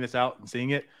for tweeting this out and seeing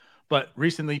it. But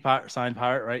recently signed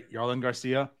Pirate, right? Yarlin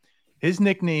Garcia. His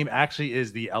nickname actually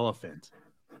is the Elephant.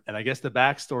 And I guess the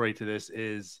backstory to this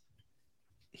is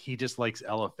he just likes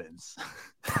elephants.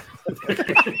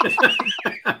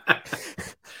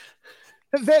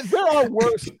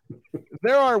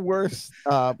 There are worse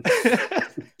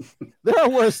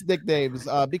nicknames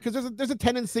because there's a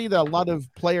tendency that a lot of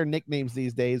player nicknames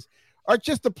these days are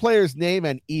just the player's name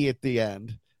and E at the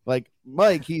end. Like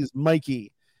Mike, he's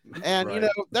Mikey. And right.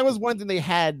 that was one thing they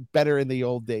had better in the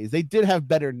old days. They did have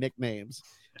better nicknames,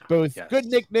 both good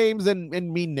nicknames and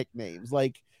mean nicknames,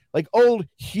 like old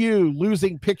Hugh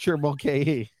losing picture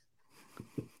Mulcahy.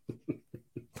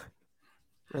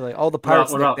 Really, all the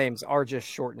Pirates nicknames are just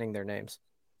shortening their names.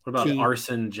 What about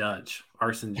Arson Judge?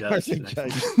 Arson Judge.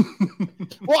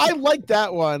 Well, I like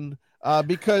that one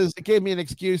because it gave me an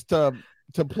excuse to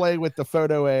play with the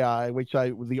photo AI,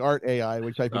 the art AI,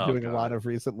 which I've been doing a lot of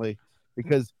recently,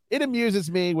 because it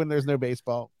amuses me when there's no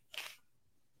baseball.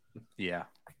 Yeah.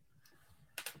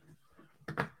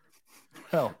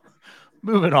 Well,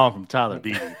 moving on from Tyler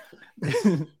Beatty.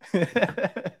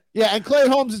 Yeah, and Clay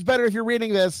Holmes is better if you're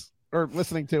reading this or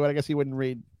listening to it. I guess he wouldn't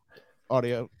read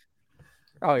audio.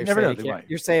 Oh,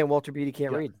 you're saying Walter Beatty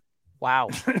can't read? Wow.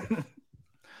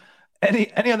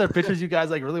 Any other pitchers you guys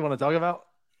really want to talk about?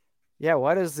 Yeah,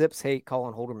 why does Zips hate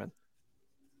Colin Holderman?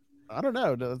 I don't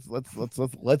know.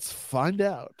 Let's find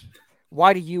out.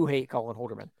 Why do you hate Colin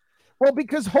Holderman? Well,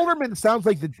 because Holderman sounds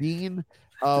like the dean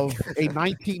of a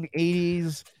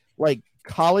 1980s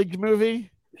college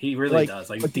movie. He really does.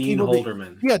 Like Dean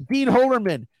Holderman. Yeah, Dean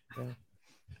Holderman. Yeah.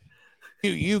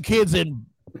 You kids in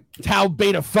Tau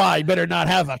Beta Phi better not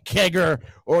have a kegger,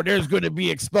 or there's going to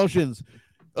be expulsions.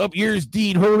 Up here's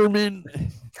Dean Holderman.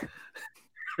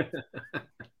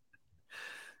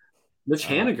 Mitch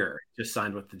Haniger just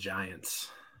signed with the Giants.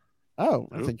 Oh,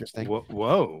 that's interesting.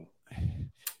 Whoa.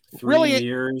 3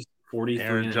 years, 43.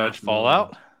 Aaron Judge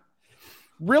fallout.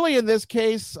 Really, in this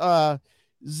case,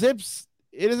 Zips,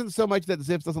 it isn't so much that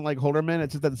Zips doesn't like Holderman.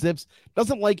 It's just that Zips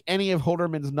doesn't like any of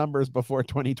Holderman's numbers before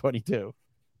 2022.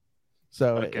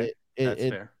 So okay. That's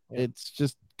fair. It's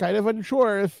just kind of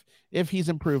unsure if he's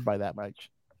improved by that much.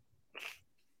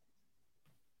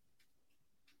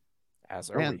 As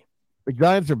are we. The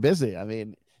Giants are busy. I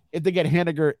mean, if they get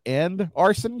Haniger and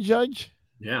Arson Judge.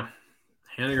 Yeah.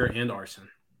 Haniger and Arson.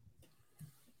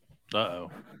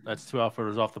 Uh-oh. That's 2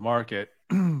 outfielders off the market.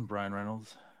 Brian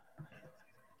Reynolds.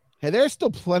 Hey, there's still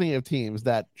plenty of teams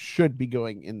that should be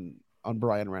going in on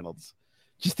Brian Reynolds,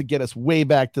 just to get us way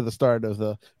back to the start of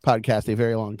the podcast a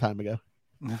very long time ago.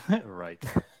 Right.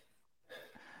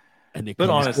 But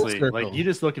honestly, you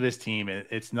just look at this team, and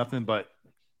it's nothing but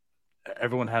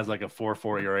everyone has a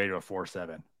 4.4 ERA to a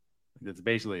 4.7. That's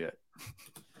basically it.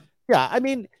 Yeah, I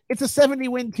mean, it's a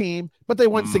 70-win team, but they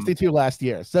won 62 last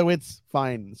year, so it's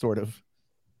fine, sort of.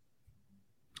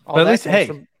 But at least,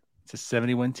 it's a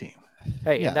 70-win team.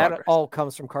 Hey, and that all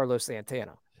comes from Carlos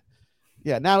Santana.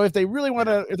 Yeah, now if they really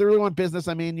want business,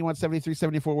 I mean, you want 73,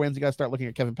 74 wins, you got to start looking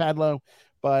at Kevin Padlow,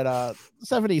 but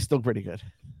 70 is still pretty good.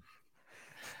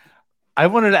 I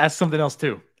wanted to ask something else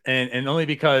too, and only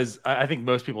because I think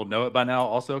most people know it by now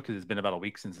also, because it's been about a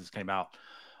week since this came out.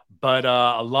 But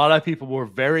a lot of people were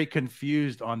very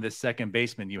confused on this second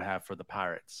baseman you have for the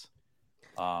Pirates.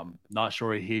 Not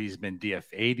sure he's been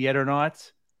DFA'd yet or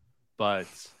not. But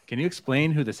can you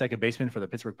explain who the second baseman for the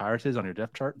Pittsburgh Pirates is on your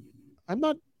depth chart? I'm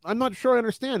not sure I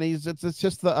understand. It's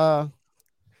just our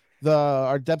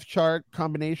depth chart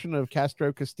combination of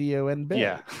Castro, Castillo, and Bay.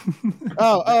 Yeah.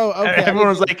 Okay. Everyone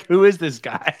was like, "Who is this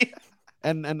guy?"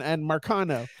 And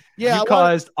Marcano. Yeah, you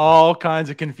caused all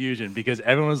kinds of confusion because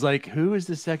everyone was like, "Who is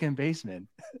the second baseman?"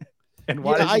 And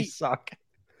why does he suck?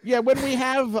 Yeah, when we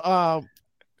have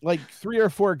like 3 or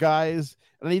 4 guys,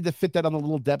 and I need to fit that on the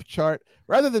little depth chart,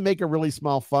 rather than make a really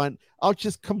small font, I'll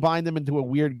just combine them into a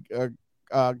weird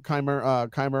chimera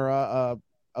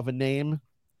of a name.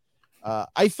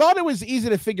 I thought it was easy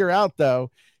to figure out though,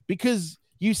 because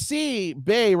you see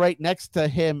Bay right next to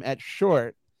him at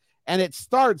short, and it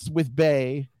starts with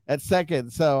Bay at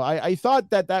second. So I thought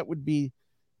that would be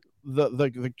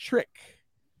the trick,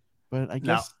 but I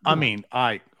guess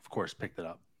I of course picked it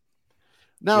up.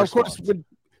 Now, of course,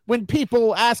 when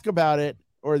people ask about it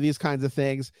or these kinds of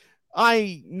things,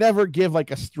 I never give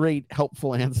like a straight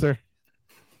helpful answer.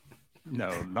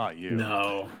 No, not you.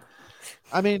 No.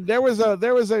 I mean, there was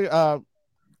a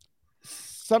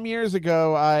some years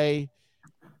ago,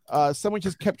 someone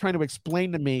just kept trying to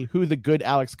explain to me who the good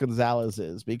Alex Gonzalez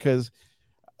is, because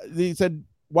he said,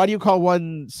 "Why do you call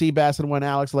one Seabass and one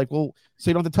Alex?" Like, well, so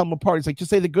you don't have to tell them apart. It's like,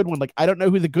 just say the good one. Like, I don't know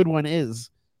who the good one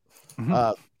is.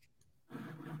 Mm-hmm.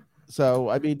 So,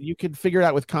 I mean, you can figure it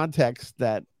out with context.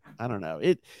 That, I don't know.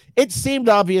 It seemed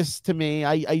obvious to me.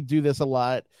 I do this a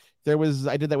lot.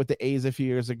 I did that with the A's a few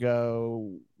years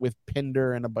ago with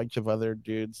Pinder and a bunch of other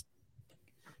dudes,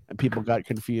 and people got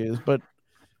confused. But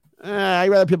I'd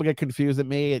rather people get confused than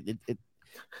me.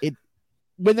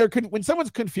 When someone's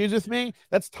confused with me,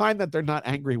 that's time that they're not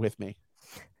angry with me.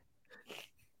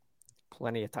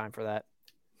 Plenty of time for that.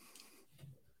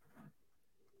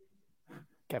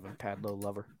 Kevin Padlow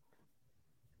lover.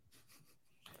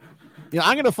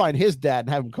 I'm going to find his dad and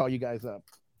have him call you guys up.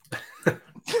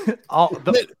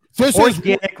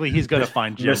 Organically, he's going to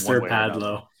find Jim. Mr.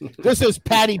 Padlow. This is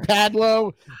Patty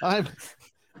Padlow. I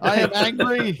am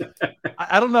angry.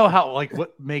 I don't know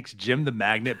what makes Jim the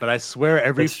magnet, but I swear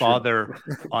every father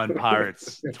on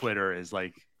Pirates Twitter is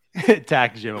like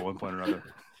attacked Jim at one point or another.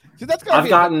 See, that's I've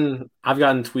gotten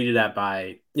tweeted at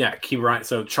by Key Bryant.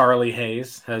 So Charlie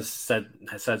Hayes has said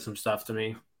some stuff to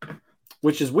me,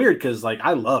 which is weird because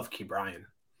I love Key Bryant,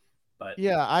 but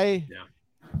I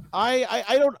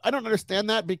don't understand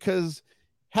that, because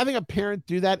having a parent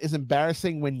do that is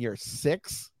embarrassing when you're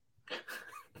 6.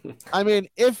 I mean,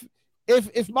 if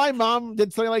my mom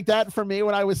did something like that for me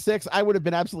when I was 6, I would have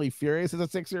been absolutely furious as a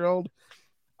 6-year-old.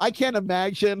 I can't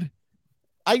imagine.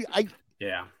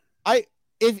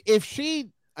 If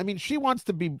she wants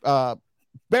to be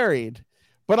buried,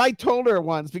 but I told her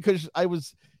once, because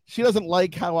she doesn't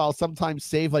like how I'll sometimes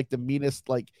save the meanest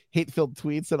hate-filled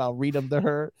tweets, and I'll read them to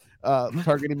her,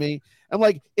 targeting me. I'm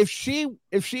like, if she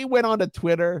went onto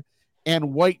Twitter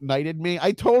and white knighted me,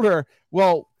 I told her,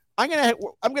 well, I'm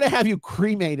gonna have you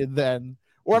cremated then,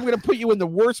 or I'm gonna put you in the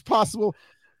worst possible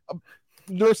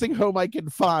nursing home I can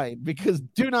find, because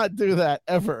do not do that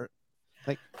ever.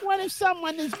 What if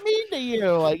someone is mean to you?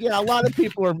 A lot of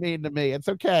people are mean to me. It's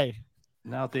okay.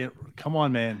 Now, come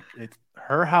on, man. It's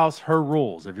her house, her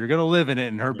rules. If you're going to live in it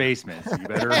in her basement, you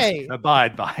better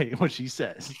abide by what she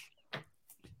says.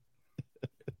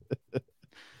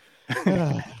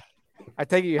 I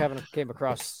take it you haven't came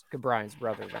across Brian's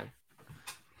brother then.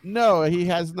 No, he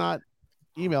has not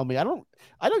emailed me. I don't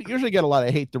usually get a lot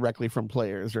of hate directly from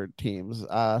players or teams.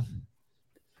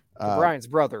 Brian's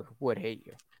brother would hate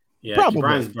you. Yeah, probably.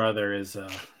 Brian's brother is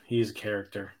he's a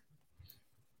character.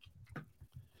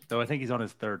 Though I think he's on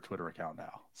his 3rd Twitter account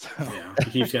now. So yeah,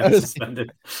 he keeps getting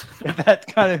suspended. That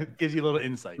kind of gives you a little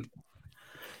insight.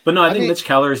 But no, I think Mitch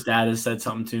Keller's dad has said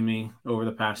something to me over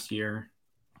the past year.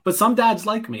 But some dads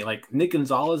like me. Like Nick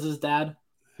Gonzalez's dad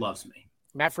loves me.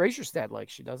 Matt Frazier's dad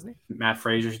likes you, doesn't he? Matt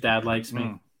Frazier's dad likes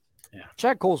me. Yeah.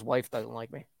 Chad Cole's wife doesn't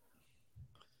like me.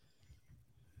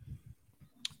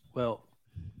 Well,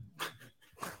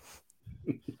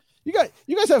 you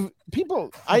guys have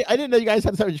people. I didn't know you guys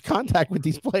had so much contact with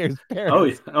these players'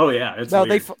 parents. Oh yeah. It's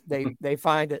weird. they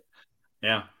find it.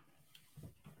 Yeah.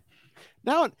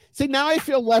 Now I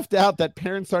feel left out that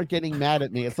parents aren't getting mad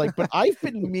at me. It's like, but I've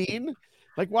been mean.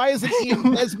 Why isn't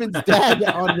Ian Desmond's dad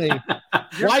on me?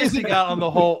 Why is he got on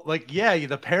the whole?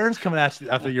 The parents coming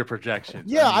after your projection.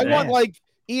 Yeah, I want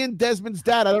Ian Desmond's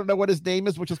dad. I don't know what his name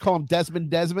is, which is call him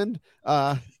Desmond.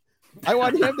 I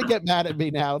want him to get mad at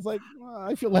me now. It's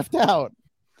I feel left out.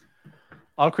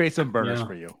 I'll create some burners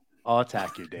for you. I'll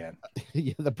attack you, Dan.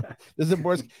 Yeah, the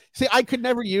Szymborski. See, I could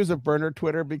never use a burner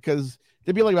Twitter because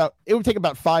it would take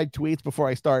about 5 tweets before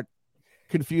I start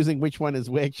confusing which one is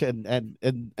which, and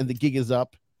the gig is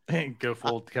up. Go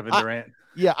full Kevin Durant.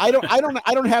 Yeah, I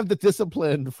don't have the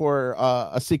discipline for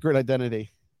a secret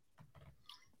identity.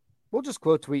 We'll just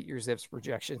quote tweet your Zips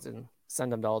projections and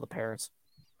send them to all the parents.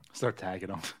 Start tagging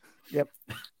them. Yep.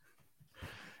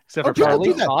 Except for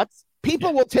Charlie, thoughts?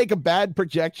 People will take a bad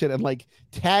projection and like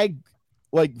tag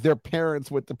like their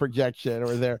parents with the projection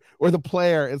or the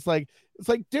player. It's like,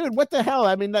 dude, what the hell?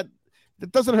 I mean, that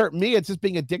doesn't hurt me. It's just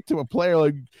being a dick to a player.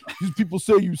 Like, these people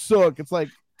say you suck. It's like,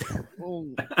 well,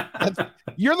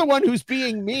 you're the one who's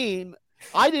being mean.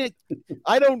 I don't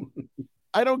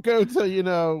go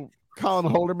to, Colin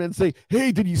Holderman and say,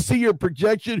 hey, did you see your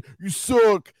projection? You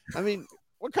suck. I mean,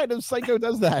 what kind of psycho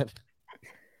does that?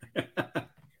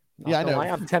 Yeah, I know.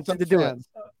 I'm tempted to do it.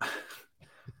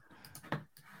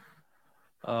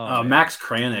 Max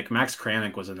Kranick. Max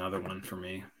Kranick was another one for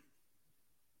me.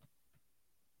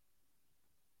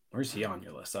 Where's he on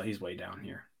your list? Oh, he's way down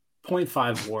here.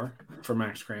 0.5 WAR for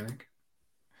Max Kranick.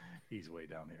 He's way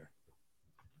down here.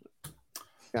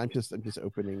 I'm just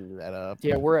opening that up.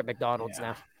 Yeah, we're at McDonald's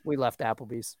now. We left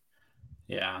Applebee's.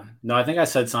 Yeah. No, I think I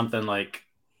said something like,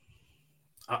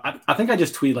 I think I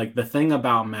just tweeted like, the thing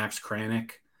about Max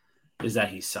Kranick is that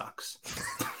he sucks.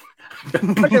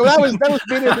 Okay, well, that was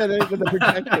better than the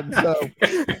projection. So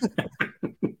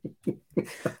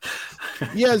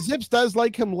yeah, Zips does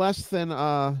like him less than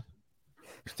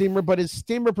Steamer, but is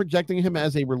Steamer projecting him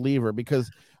as a reliever?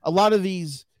 Because a lot of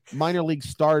these minor league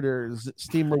starters,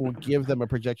 Steamer will give them a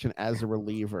projection as a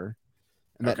reliever,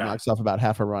 and that knocks off about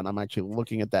half a run. I'm actually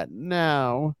looking at that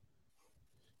now.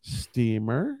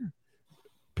 Steamer,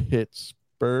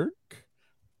 Pittsburgh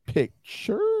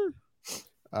picture.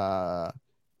 No,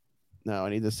 I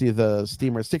need to see the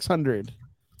Steamer 600.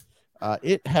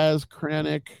 It has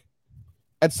Kranick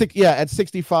at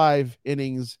 65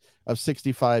 innings of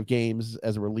 65 games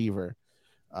as a reliever.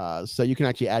 So you can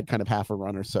actually add kind of half a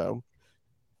run or so.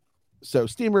 So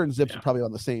Steamer and Zips are probably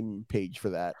on the same page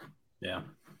for that. Yeah.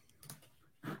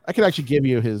 I could actually give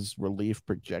you his relief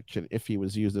projection if he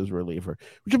was used as a reliever,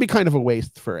 which would be kind of a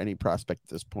waste for any prospect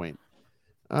at this point.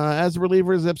 As a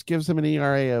reliever, Zips gives him an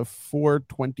ERA of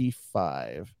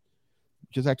 4.25,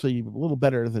 which is actually a little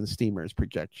better than Steamer's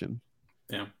projection.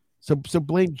 Yeah. So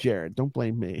blame Jared. Don't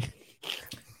blame me.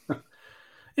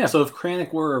 Yeah, so if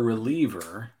Kranick were a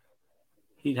reliever,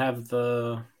 he'd have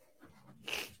the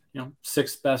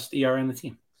 6th best ERA in the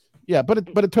team. Yeah, but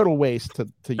a total waste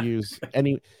to use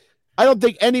any. I don't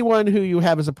think anyone who you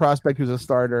have as a prospect who's a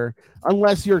starter,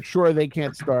 unless you're sure they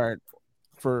can't start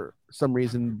for some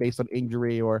reason based on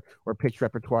injury or pitch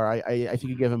repertoire, I think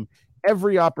you give him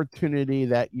every opportunity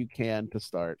that you can to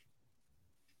start.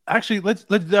 Actually, let's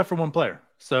do that for one player.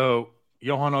 So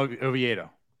Johan Oviedo.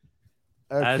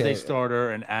 Okay. As a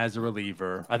starter and as a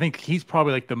reliever, I think he's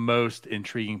probably like the most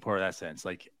intriguing part of that sense.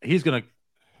 Like he's going to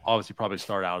obviously probably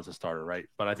start out as a starter, right?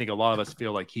 But I think a lot of us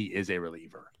feel like he is a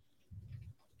reliever.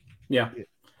 Yeah.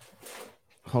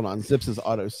 Hold on. Zips is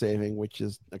auto saving, which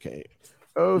is okay.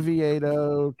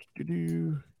 Oviedo.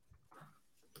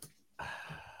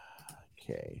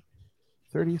 Okay.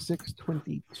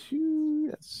 36-22.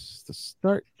 That's the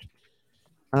start.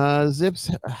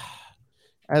 Zips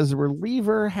as a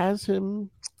reliever has him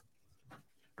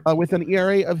with an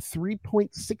ERA of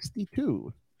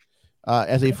 3.62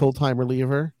 as a full-time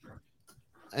reliever,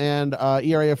 and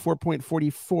ERA of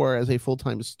 4.44 as a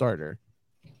full-time starter.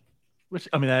 Which,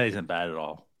 I mean, that isn't bad at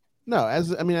all. No,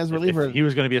 as a reliever, if he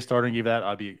was going to be a starter and give that,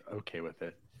 I'd be okay with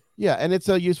it. Yeah, and it's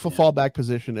a useful fallback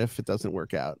position if it doesn't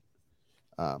work out.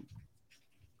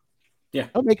 Yeah,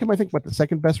 I'll make him, I think, the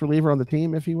second best reliever on the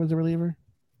team if he was a reliever.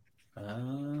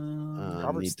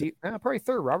 Robert Stevens, probably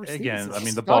third. Robert again. Stevens. I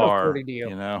mean, the bar,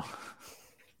 Yeah,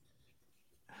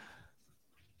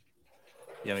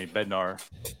 I mean, Bednar,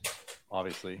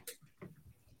 obviously.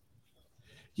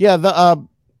 Yeah, the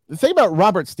thing about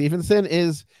Robert Stevenson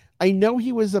is I know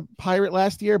he was a Pirate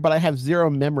last year, but I have zero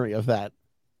memory of that.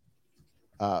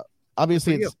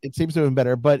 Obviously, it seems to have been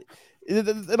better, but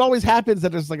it always happens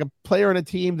that there's like a player on a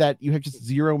team that you have just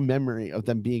zero memory of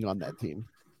them being on that team.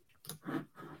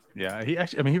 Yeah,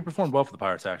 he performed well for the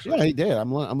Pirates, actually. Yeah, he did.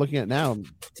 I'm looking at it now.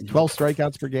 12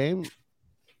 strikeouts per game.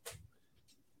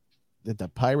 Did the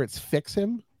Pirates fix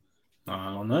him?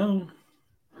 I don't know.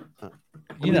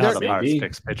 You know how the Pirates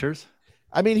fix pitchers.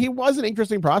 I mean, he was an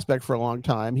interesting prospect for a long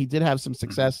time. He did have some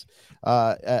success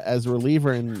as a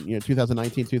reliever in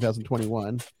 2019,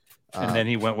 2021. And then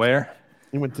he went where?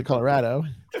 He went to Colorado.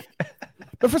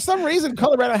 But for some reason,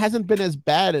 Colorado hasn't been as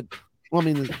bad at. Well, I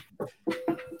mean,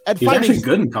 he's actually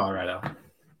good in Colorado.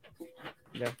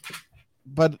 Yeah,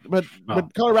 but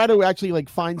Colorado actually like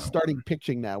finds starting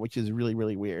pitching now, which is really,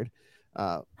 really weird.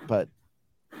 But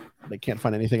they can't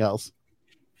find anything else.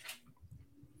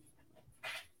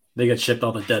 They get shipped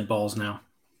all the dead balls now.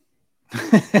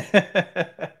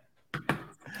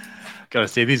 Gotta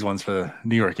save these ones for the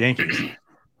New York Yankees.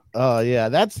 Oh yeah,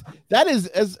 that is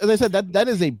as I said, that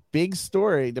is a big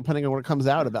story depending on what comes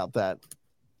out about that.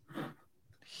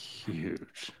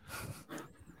 Huge.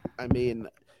 I mean,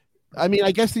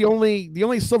 I guess the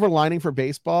only silver lining for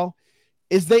baseball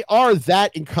is they are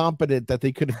that incompetent that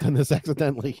they could have done this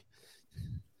accidentally.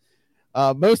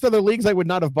 Most other leagues I would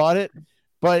not have bought it,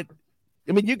 but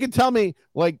I mean, you can tell me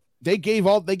like they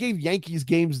gave Yankees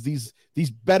games these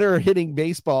better hitting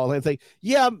baseball, and it's like,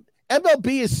 yeah,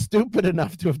 MLB is stupid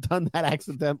enough to have done that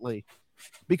accidentally,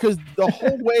 because the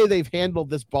whole way they've handled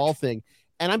this ball thing,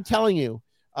 and I'm telling you,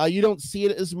 you don't see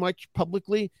it as much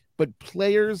publicly, but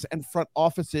players and front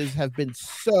offices have been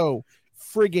so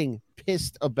frigging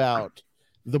pissed about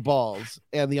the balls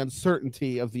and the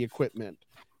uncertainty of the equipment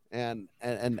and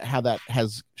how that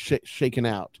has shaken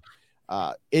out.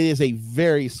 It is a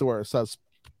very sore subject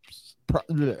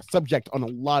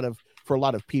for a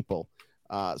lot of people.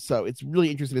 So it's really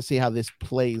interesting to see how this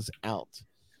plays out.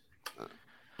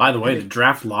 By the way, the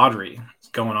draft lottery is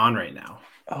going on right now.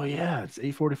 Oh yeah, it's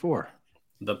 8:44.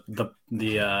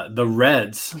 The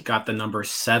Reds got the number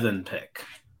 7 pick.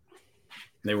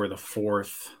 They were the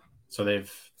 4th, so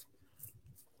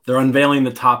they're unveiling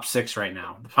the top 6 right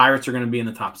now. The Pirates are going to be in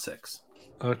the top 6.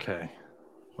 Okay,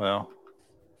 well,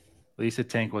 at least the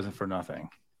tank wasn't for nothing.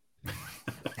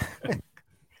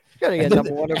 Gonna get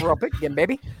number 1 overall pick again,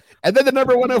 baby. And then the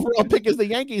number 1 overall pick is the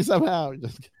Yankees somehow.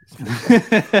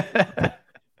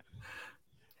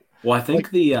 Well, I think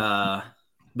the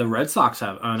Red Sox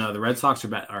have. Oh no, the Red Sox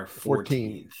are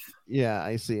 14th. Yeah,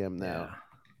 I see him now.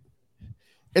 Yeah.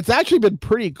 It's actually been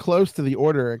pretty close to the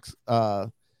order.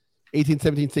 18,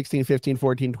 17, 16, 15,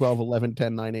 14, 12, 11,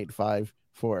 10, 9, 8, 5,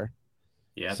 4.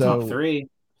 Yeah, so, top 3.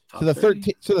 So the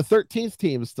 13th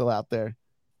team is still out there.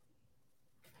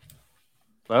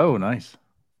 Oh, nice.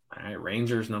 All right,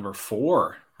 Rangers number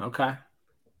 4. Okay.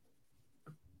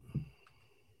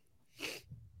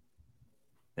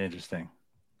 Interesting.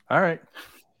 All right.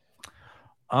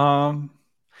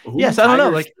 Yes, I don't know.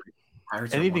 Like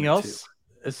anything else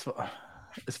as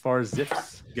far as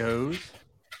ZiPS goes,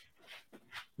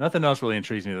 nothing else really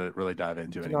intrigues me to really dive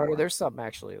into anymore. No, there's something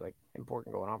actually like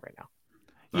important going on right now.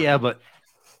 Yeah, but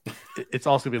it's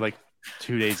also gonna be like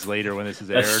 2 days later when this is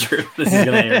aired. That's true. This is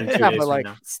gonna air in 2 days but like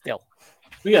from now. still,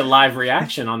 we got live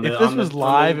reaction on the. If this was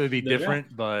live, it would be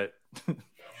different. But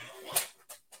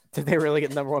did they really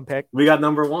get number 1 pick? We got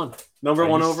number 1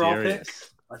 overall serious? pick.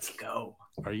 Let's go.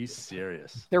 Are you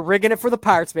serious? They're rigging it for the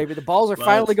Pirates, baby. The balls are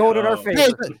finally going in our favor.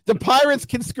 Hey, the Pirates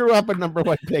can screw up a number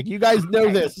 1 pick. You guys know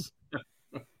this.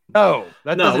 No,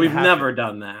 we've never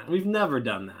done that. We've never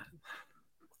done that.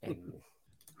 And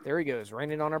there he goes,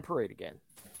 raining on our parade again.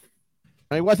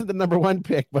 It wasn't the number 1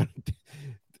 pick, but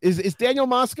is Daniel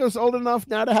Moscos old enough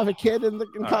now to have a kid in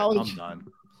college? Right,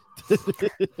 I'm done.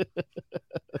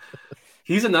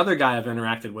 He's another guy I've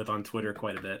interacted with on Twitter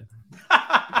quite a bit.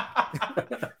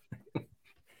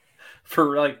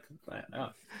 For like,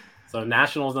 so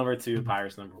Nationals number 2,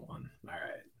 Pirates number 1. All right.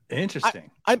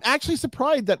 Interesting. I'm actually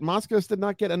surprised that Moscos did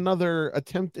not get another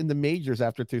attempt in the majors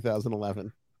after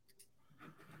 2011.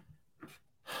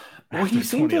 Well, he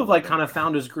seemed to have like kind of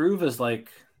found his groove as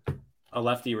like a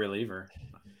lefty reliever.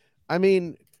 I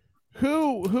mean,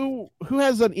 who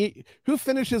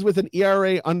finishes with an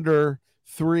ERA under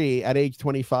 3 at age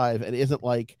 25 and isn't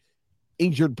like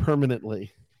injured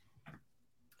permanently?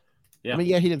 Yeah. I mean,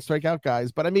 yeah, he didn't strike out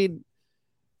guys, but I mean,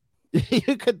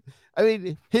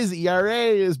 his ERA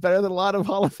is better than a lot of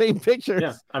Hall of Fame pitchers.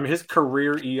 Yeah. I mean, his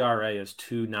career ERA is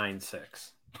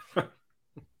 2.96.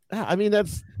 I mean,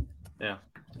 yeah.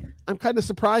 I'm kind of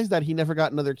surprised that he never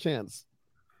got another chance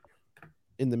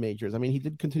in the majors. I mean, he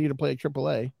did continue to play at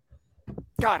AAA.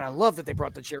 God, I love that they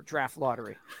brought the draft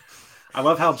lottery. I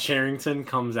love how Charrington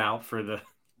comes out for the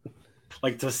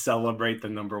to celebrate the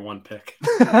number 1 pick.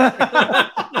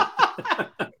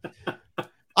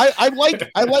 I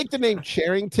like the name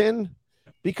Charrington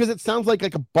because it sounds like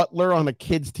a butler on a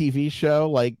kid's TV show,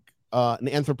 like an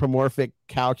anthropomorphic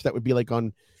couch that would be like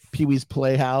on Pee-wee's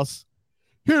Playhouse.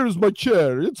 Here's my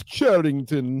chair. It's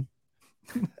Charrington.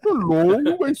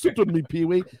 Hello, I sit on me,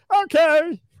 Pee-wee.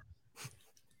 Okay.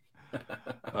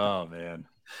 Oh man.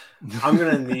 I'm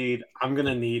gonna need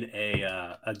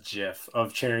a GIF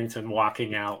of Charrington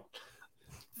walking out,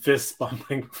 fist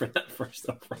bumping for that first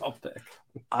overall pick.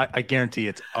 I guarantee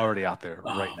it's already out there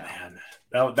right now.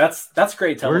 Man. That's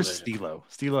great television. Where's Stilo?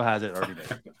 Stilo has it already made.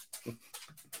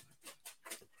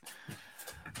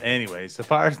 Anyways, the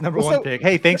Pirates #1 pick.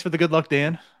 Hey, thanks for the good luck,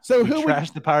 Dan. So we who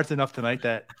trashed the Pirates enough tonight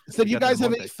that. So do you guys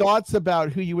have any thoughts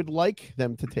about who you would like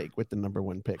them to take with the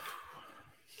 #1 pick?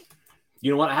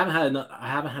 You know what? I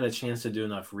haven't had a chance to do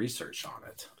enough research on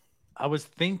it. I was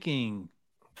thinking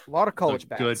a lot of college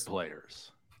good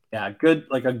players. Yeah, a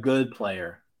good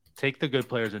player. Take the good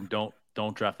players and don't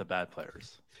draft the bad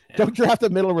players. Yeah. Don't draft the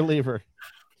middle reliever.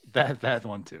 That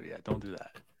one too. Yeah, don't do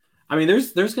that. I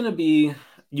mean,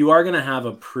 you are gonna have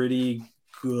a pretty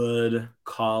good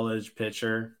college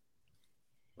pitcher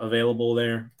available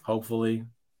there. Hopefully,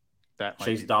 that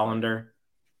Chase Dollander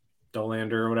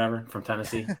or whatever from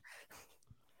Tennessee.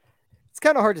 It's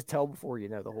kind of hard to tell before you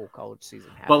know the whole college season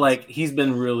happens. But like he's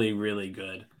been really, really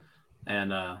good,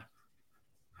 and I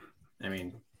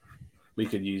mean, we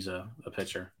could use a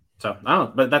pitcher. So I don't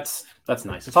know, but that's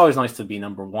nice. It's always nice to be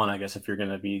 #1, I guess. If you're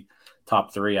going to be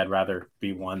top 3, I'd rather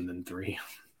be 1 than 3.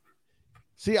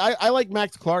 See, I like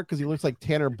Max Clark because he looks like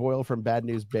Tanner Boyle from Bad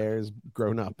News Bears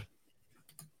grown up.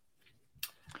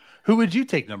 Who would you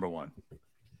take #1?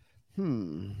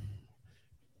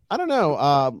 I don't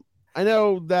know. I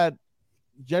know that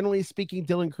generally speaking,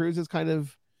 Dylan Cruz has kind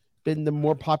of been the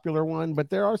more popular one, but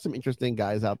there are some interesting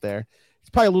guys out there. It's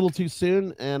probably a little too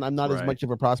soon, and I'm not as much of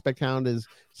a prospect hound as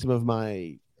some of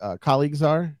my colleagues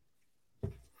are.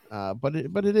 But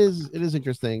it is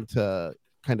interesting to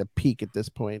kind of peak at this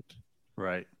point.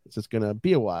 Right. It's just gonna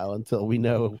be a while until we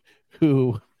know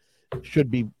who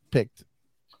should be picked.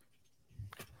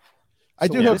 I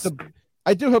do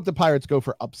hope the Pirates go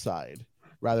for upside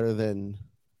rather than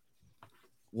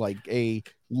like a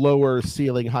lower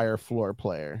ceiling, higher floor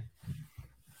player.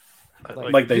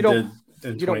 Like they did.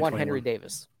 You don't want Henry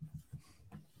Davis.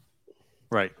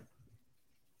 Right.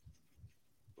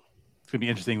 It's going to be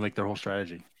interesting, like their whole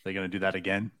strategy. Are they going to do that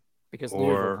again? Because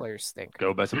Louisville players stink.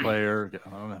 Go best player. I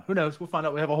don't know. Who knows? We'll find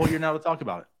out. We have a whole year now to talk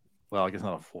about it. Well, I guess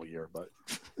not a full year, but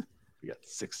we got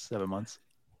 6-7 months.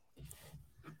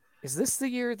 Is this the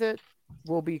year that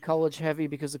will be college heavy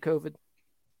because of COVID?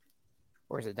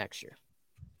 Or is it next year?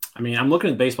 I mean, I'm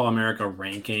looking at Baseball America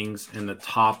rankings, and the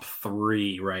top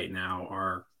 3 right now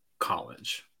are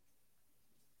college.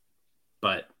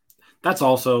 But that's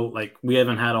also like we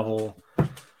haven't had a whole.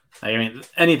 I mean,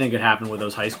 anything could happen with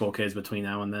those high school kids between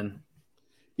now and then.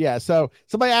 Yeah. So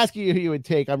somebody asking you who you would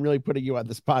take, I'm really putting you on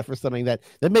the spot for something that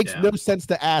makes no sense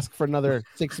to ask for another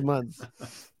 6 months.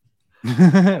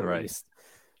 Right.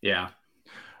 Yeah.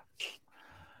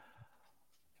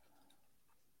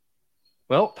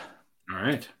 Well. All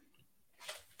right.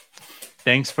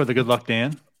 Thanks for the good luck,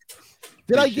 Dan.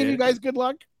 Did I give you guys good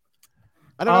luck?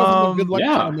 I don't know if it's good luck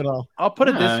time at all. I'll put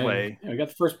it this way. Yeah, we got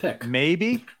the first pick.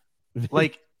 Maybe.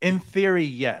 Like, in theory,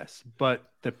 yes. But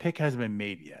the pick hasn't been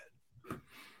made yet.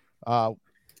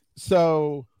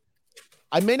 So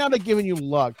I may not have given you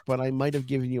luck, but I might have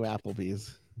given you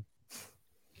Applebee's.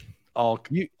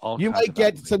 You might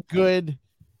get some good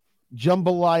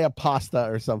jambalaya pasta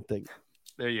or something.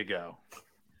 There you go.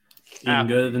 Even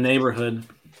go to the neighborhood.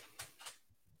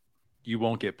 You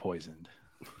won't get poisoned.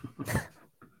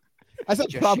 I said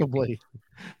probably.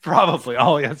 Probably.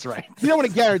 Oh, that's right. You don't want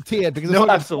to guarantee it because no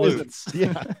absolutes.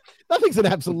 Yeah, nothing's an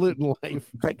absolute in life.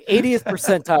 Like 80th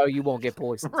percentile, you won't get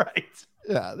poisoned. Right.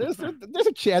 Yeah, there's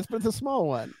a chance, but it's a small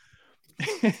one.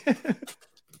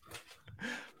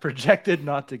 Projected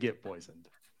not to get poisoned.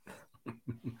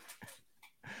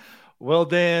 Well,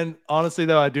 Dan, honestly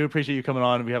though, I do appreciate you coming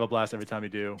on. We have a blast every time you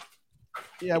do.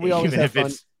 Yeah, we always have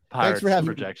fun. Thanks for having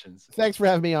projections. Thanks for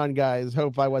having me on, guys.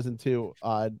 Hope I wasn't too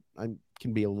odd. I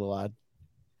can be a little odd.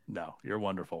 No, you're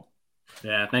wonderful.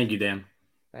 Yeah, thank you, Dan.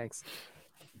 Thanks.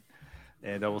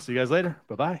 And we'll see you guys later.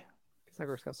 Bye-bye. Peace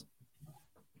out,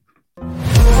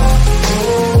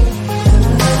 guys.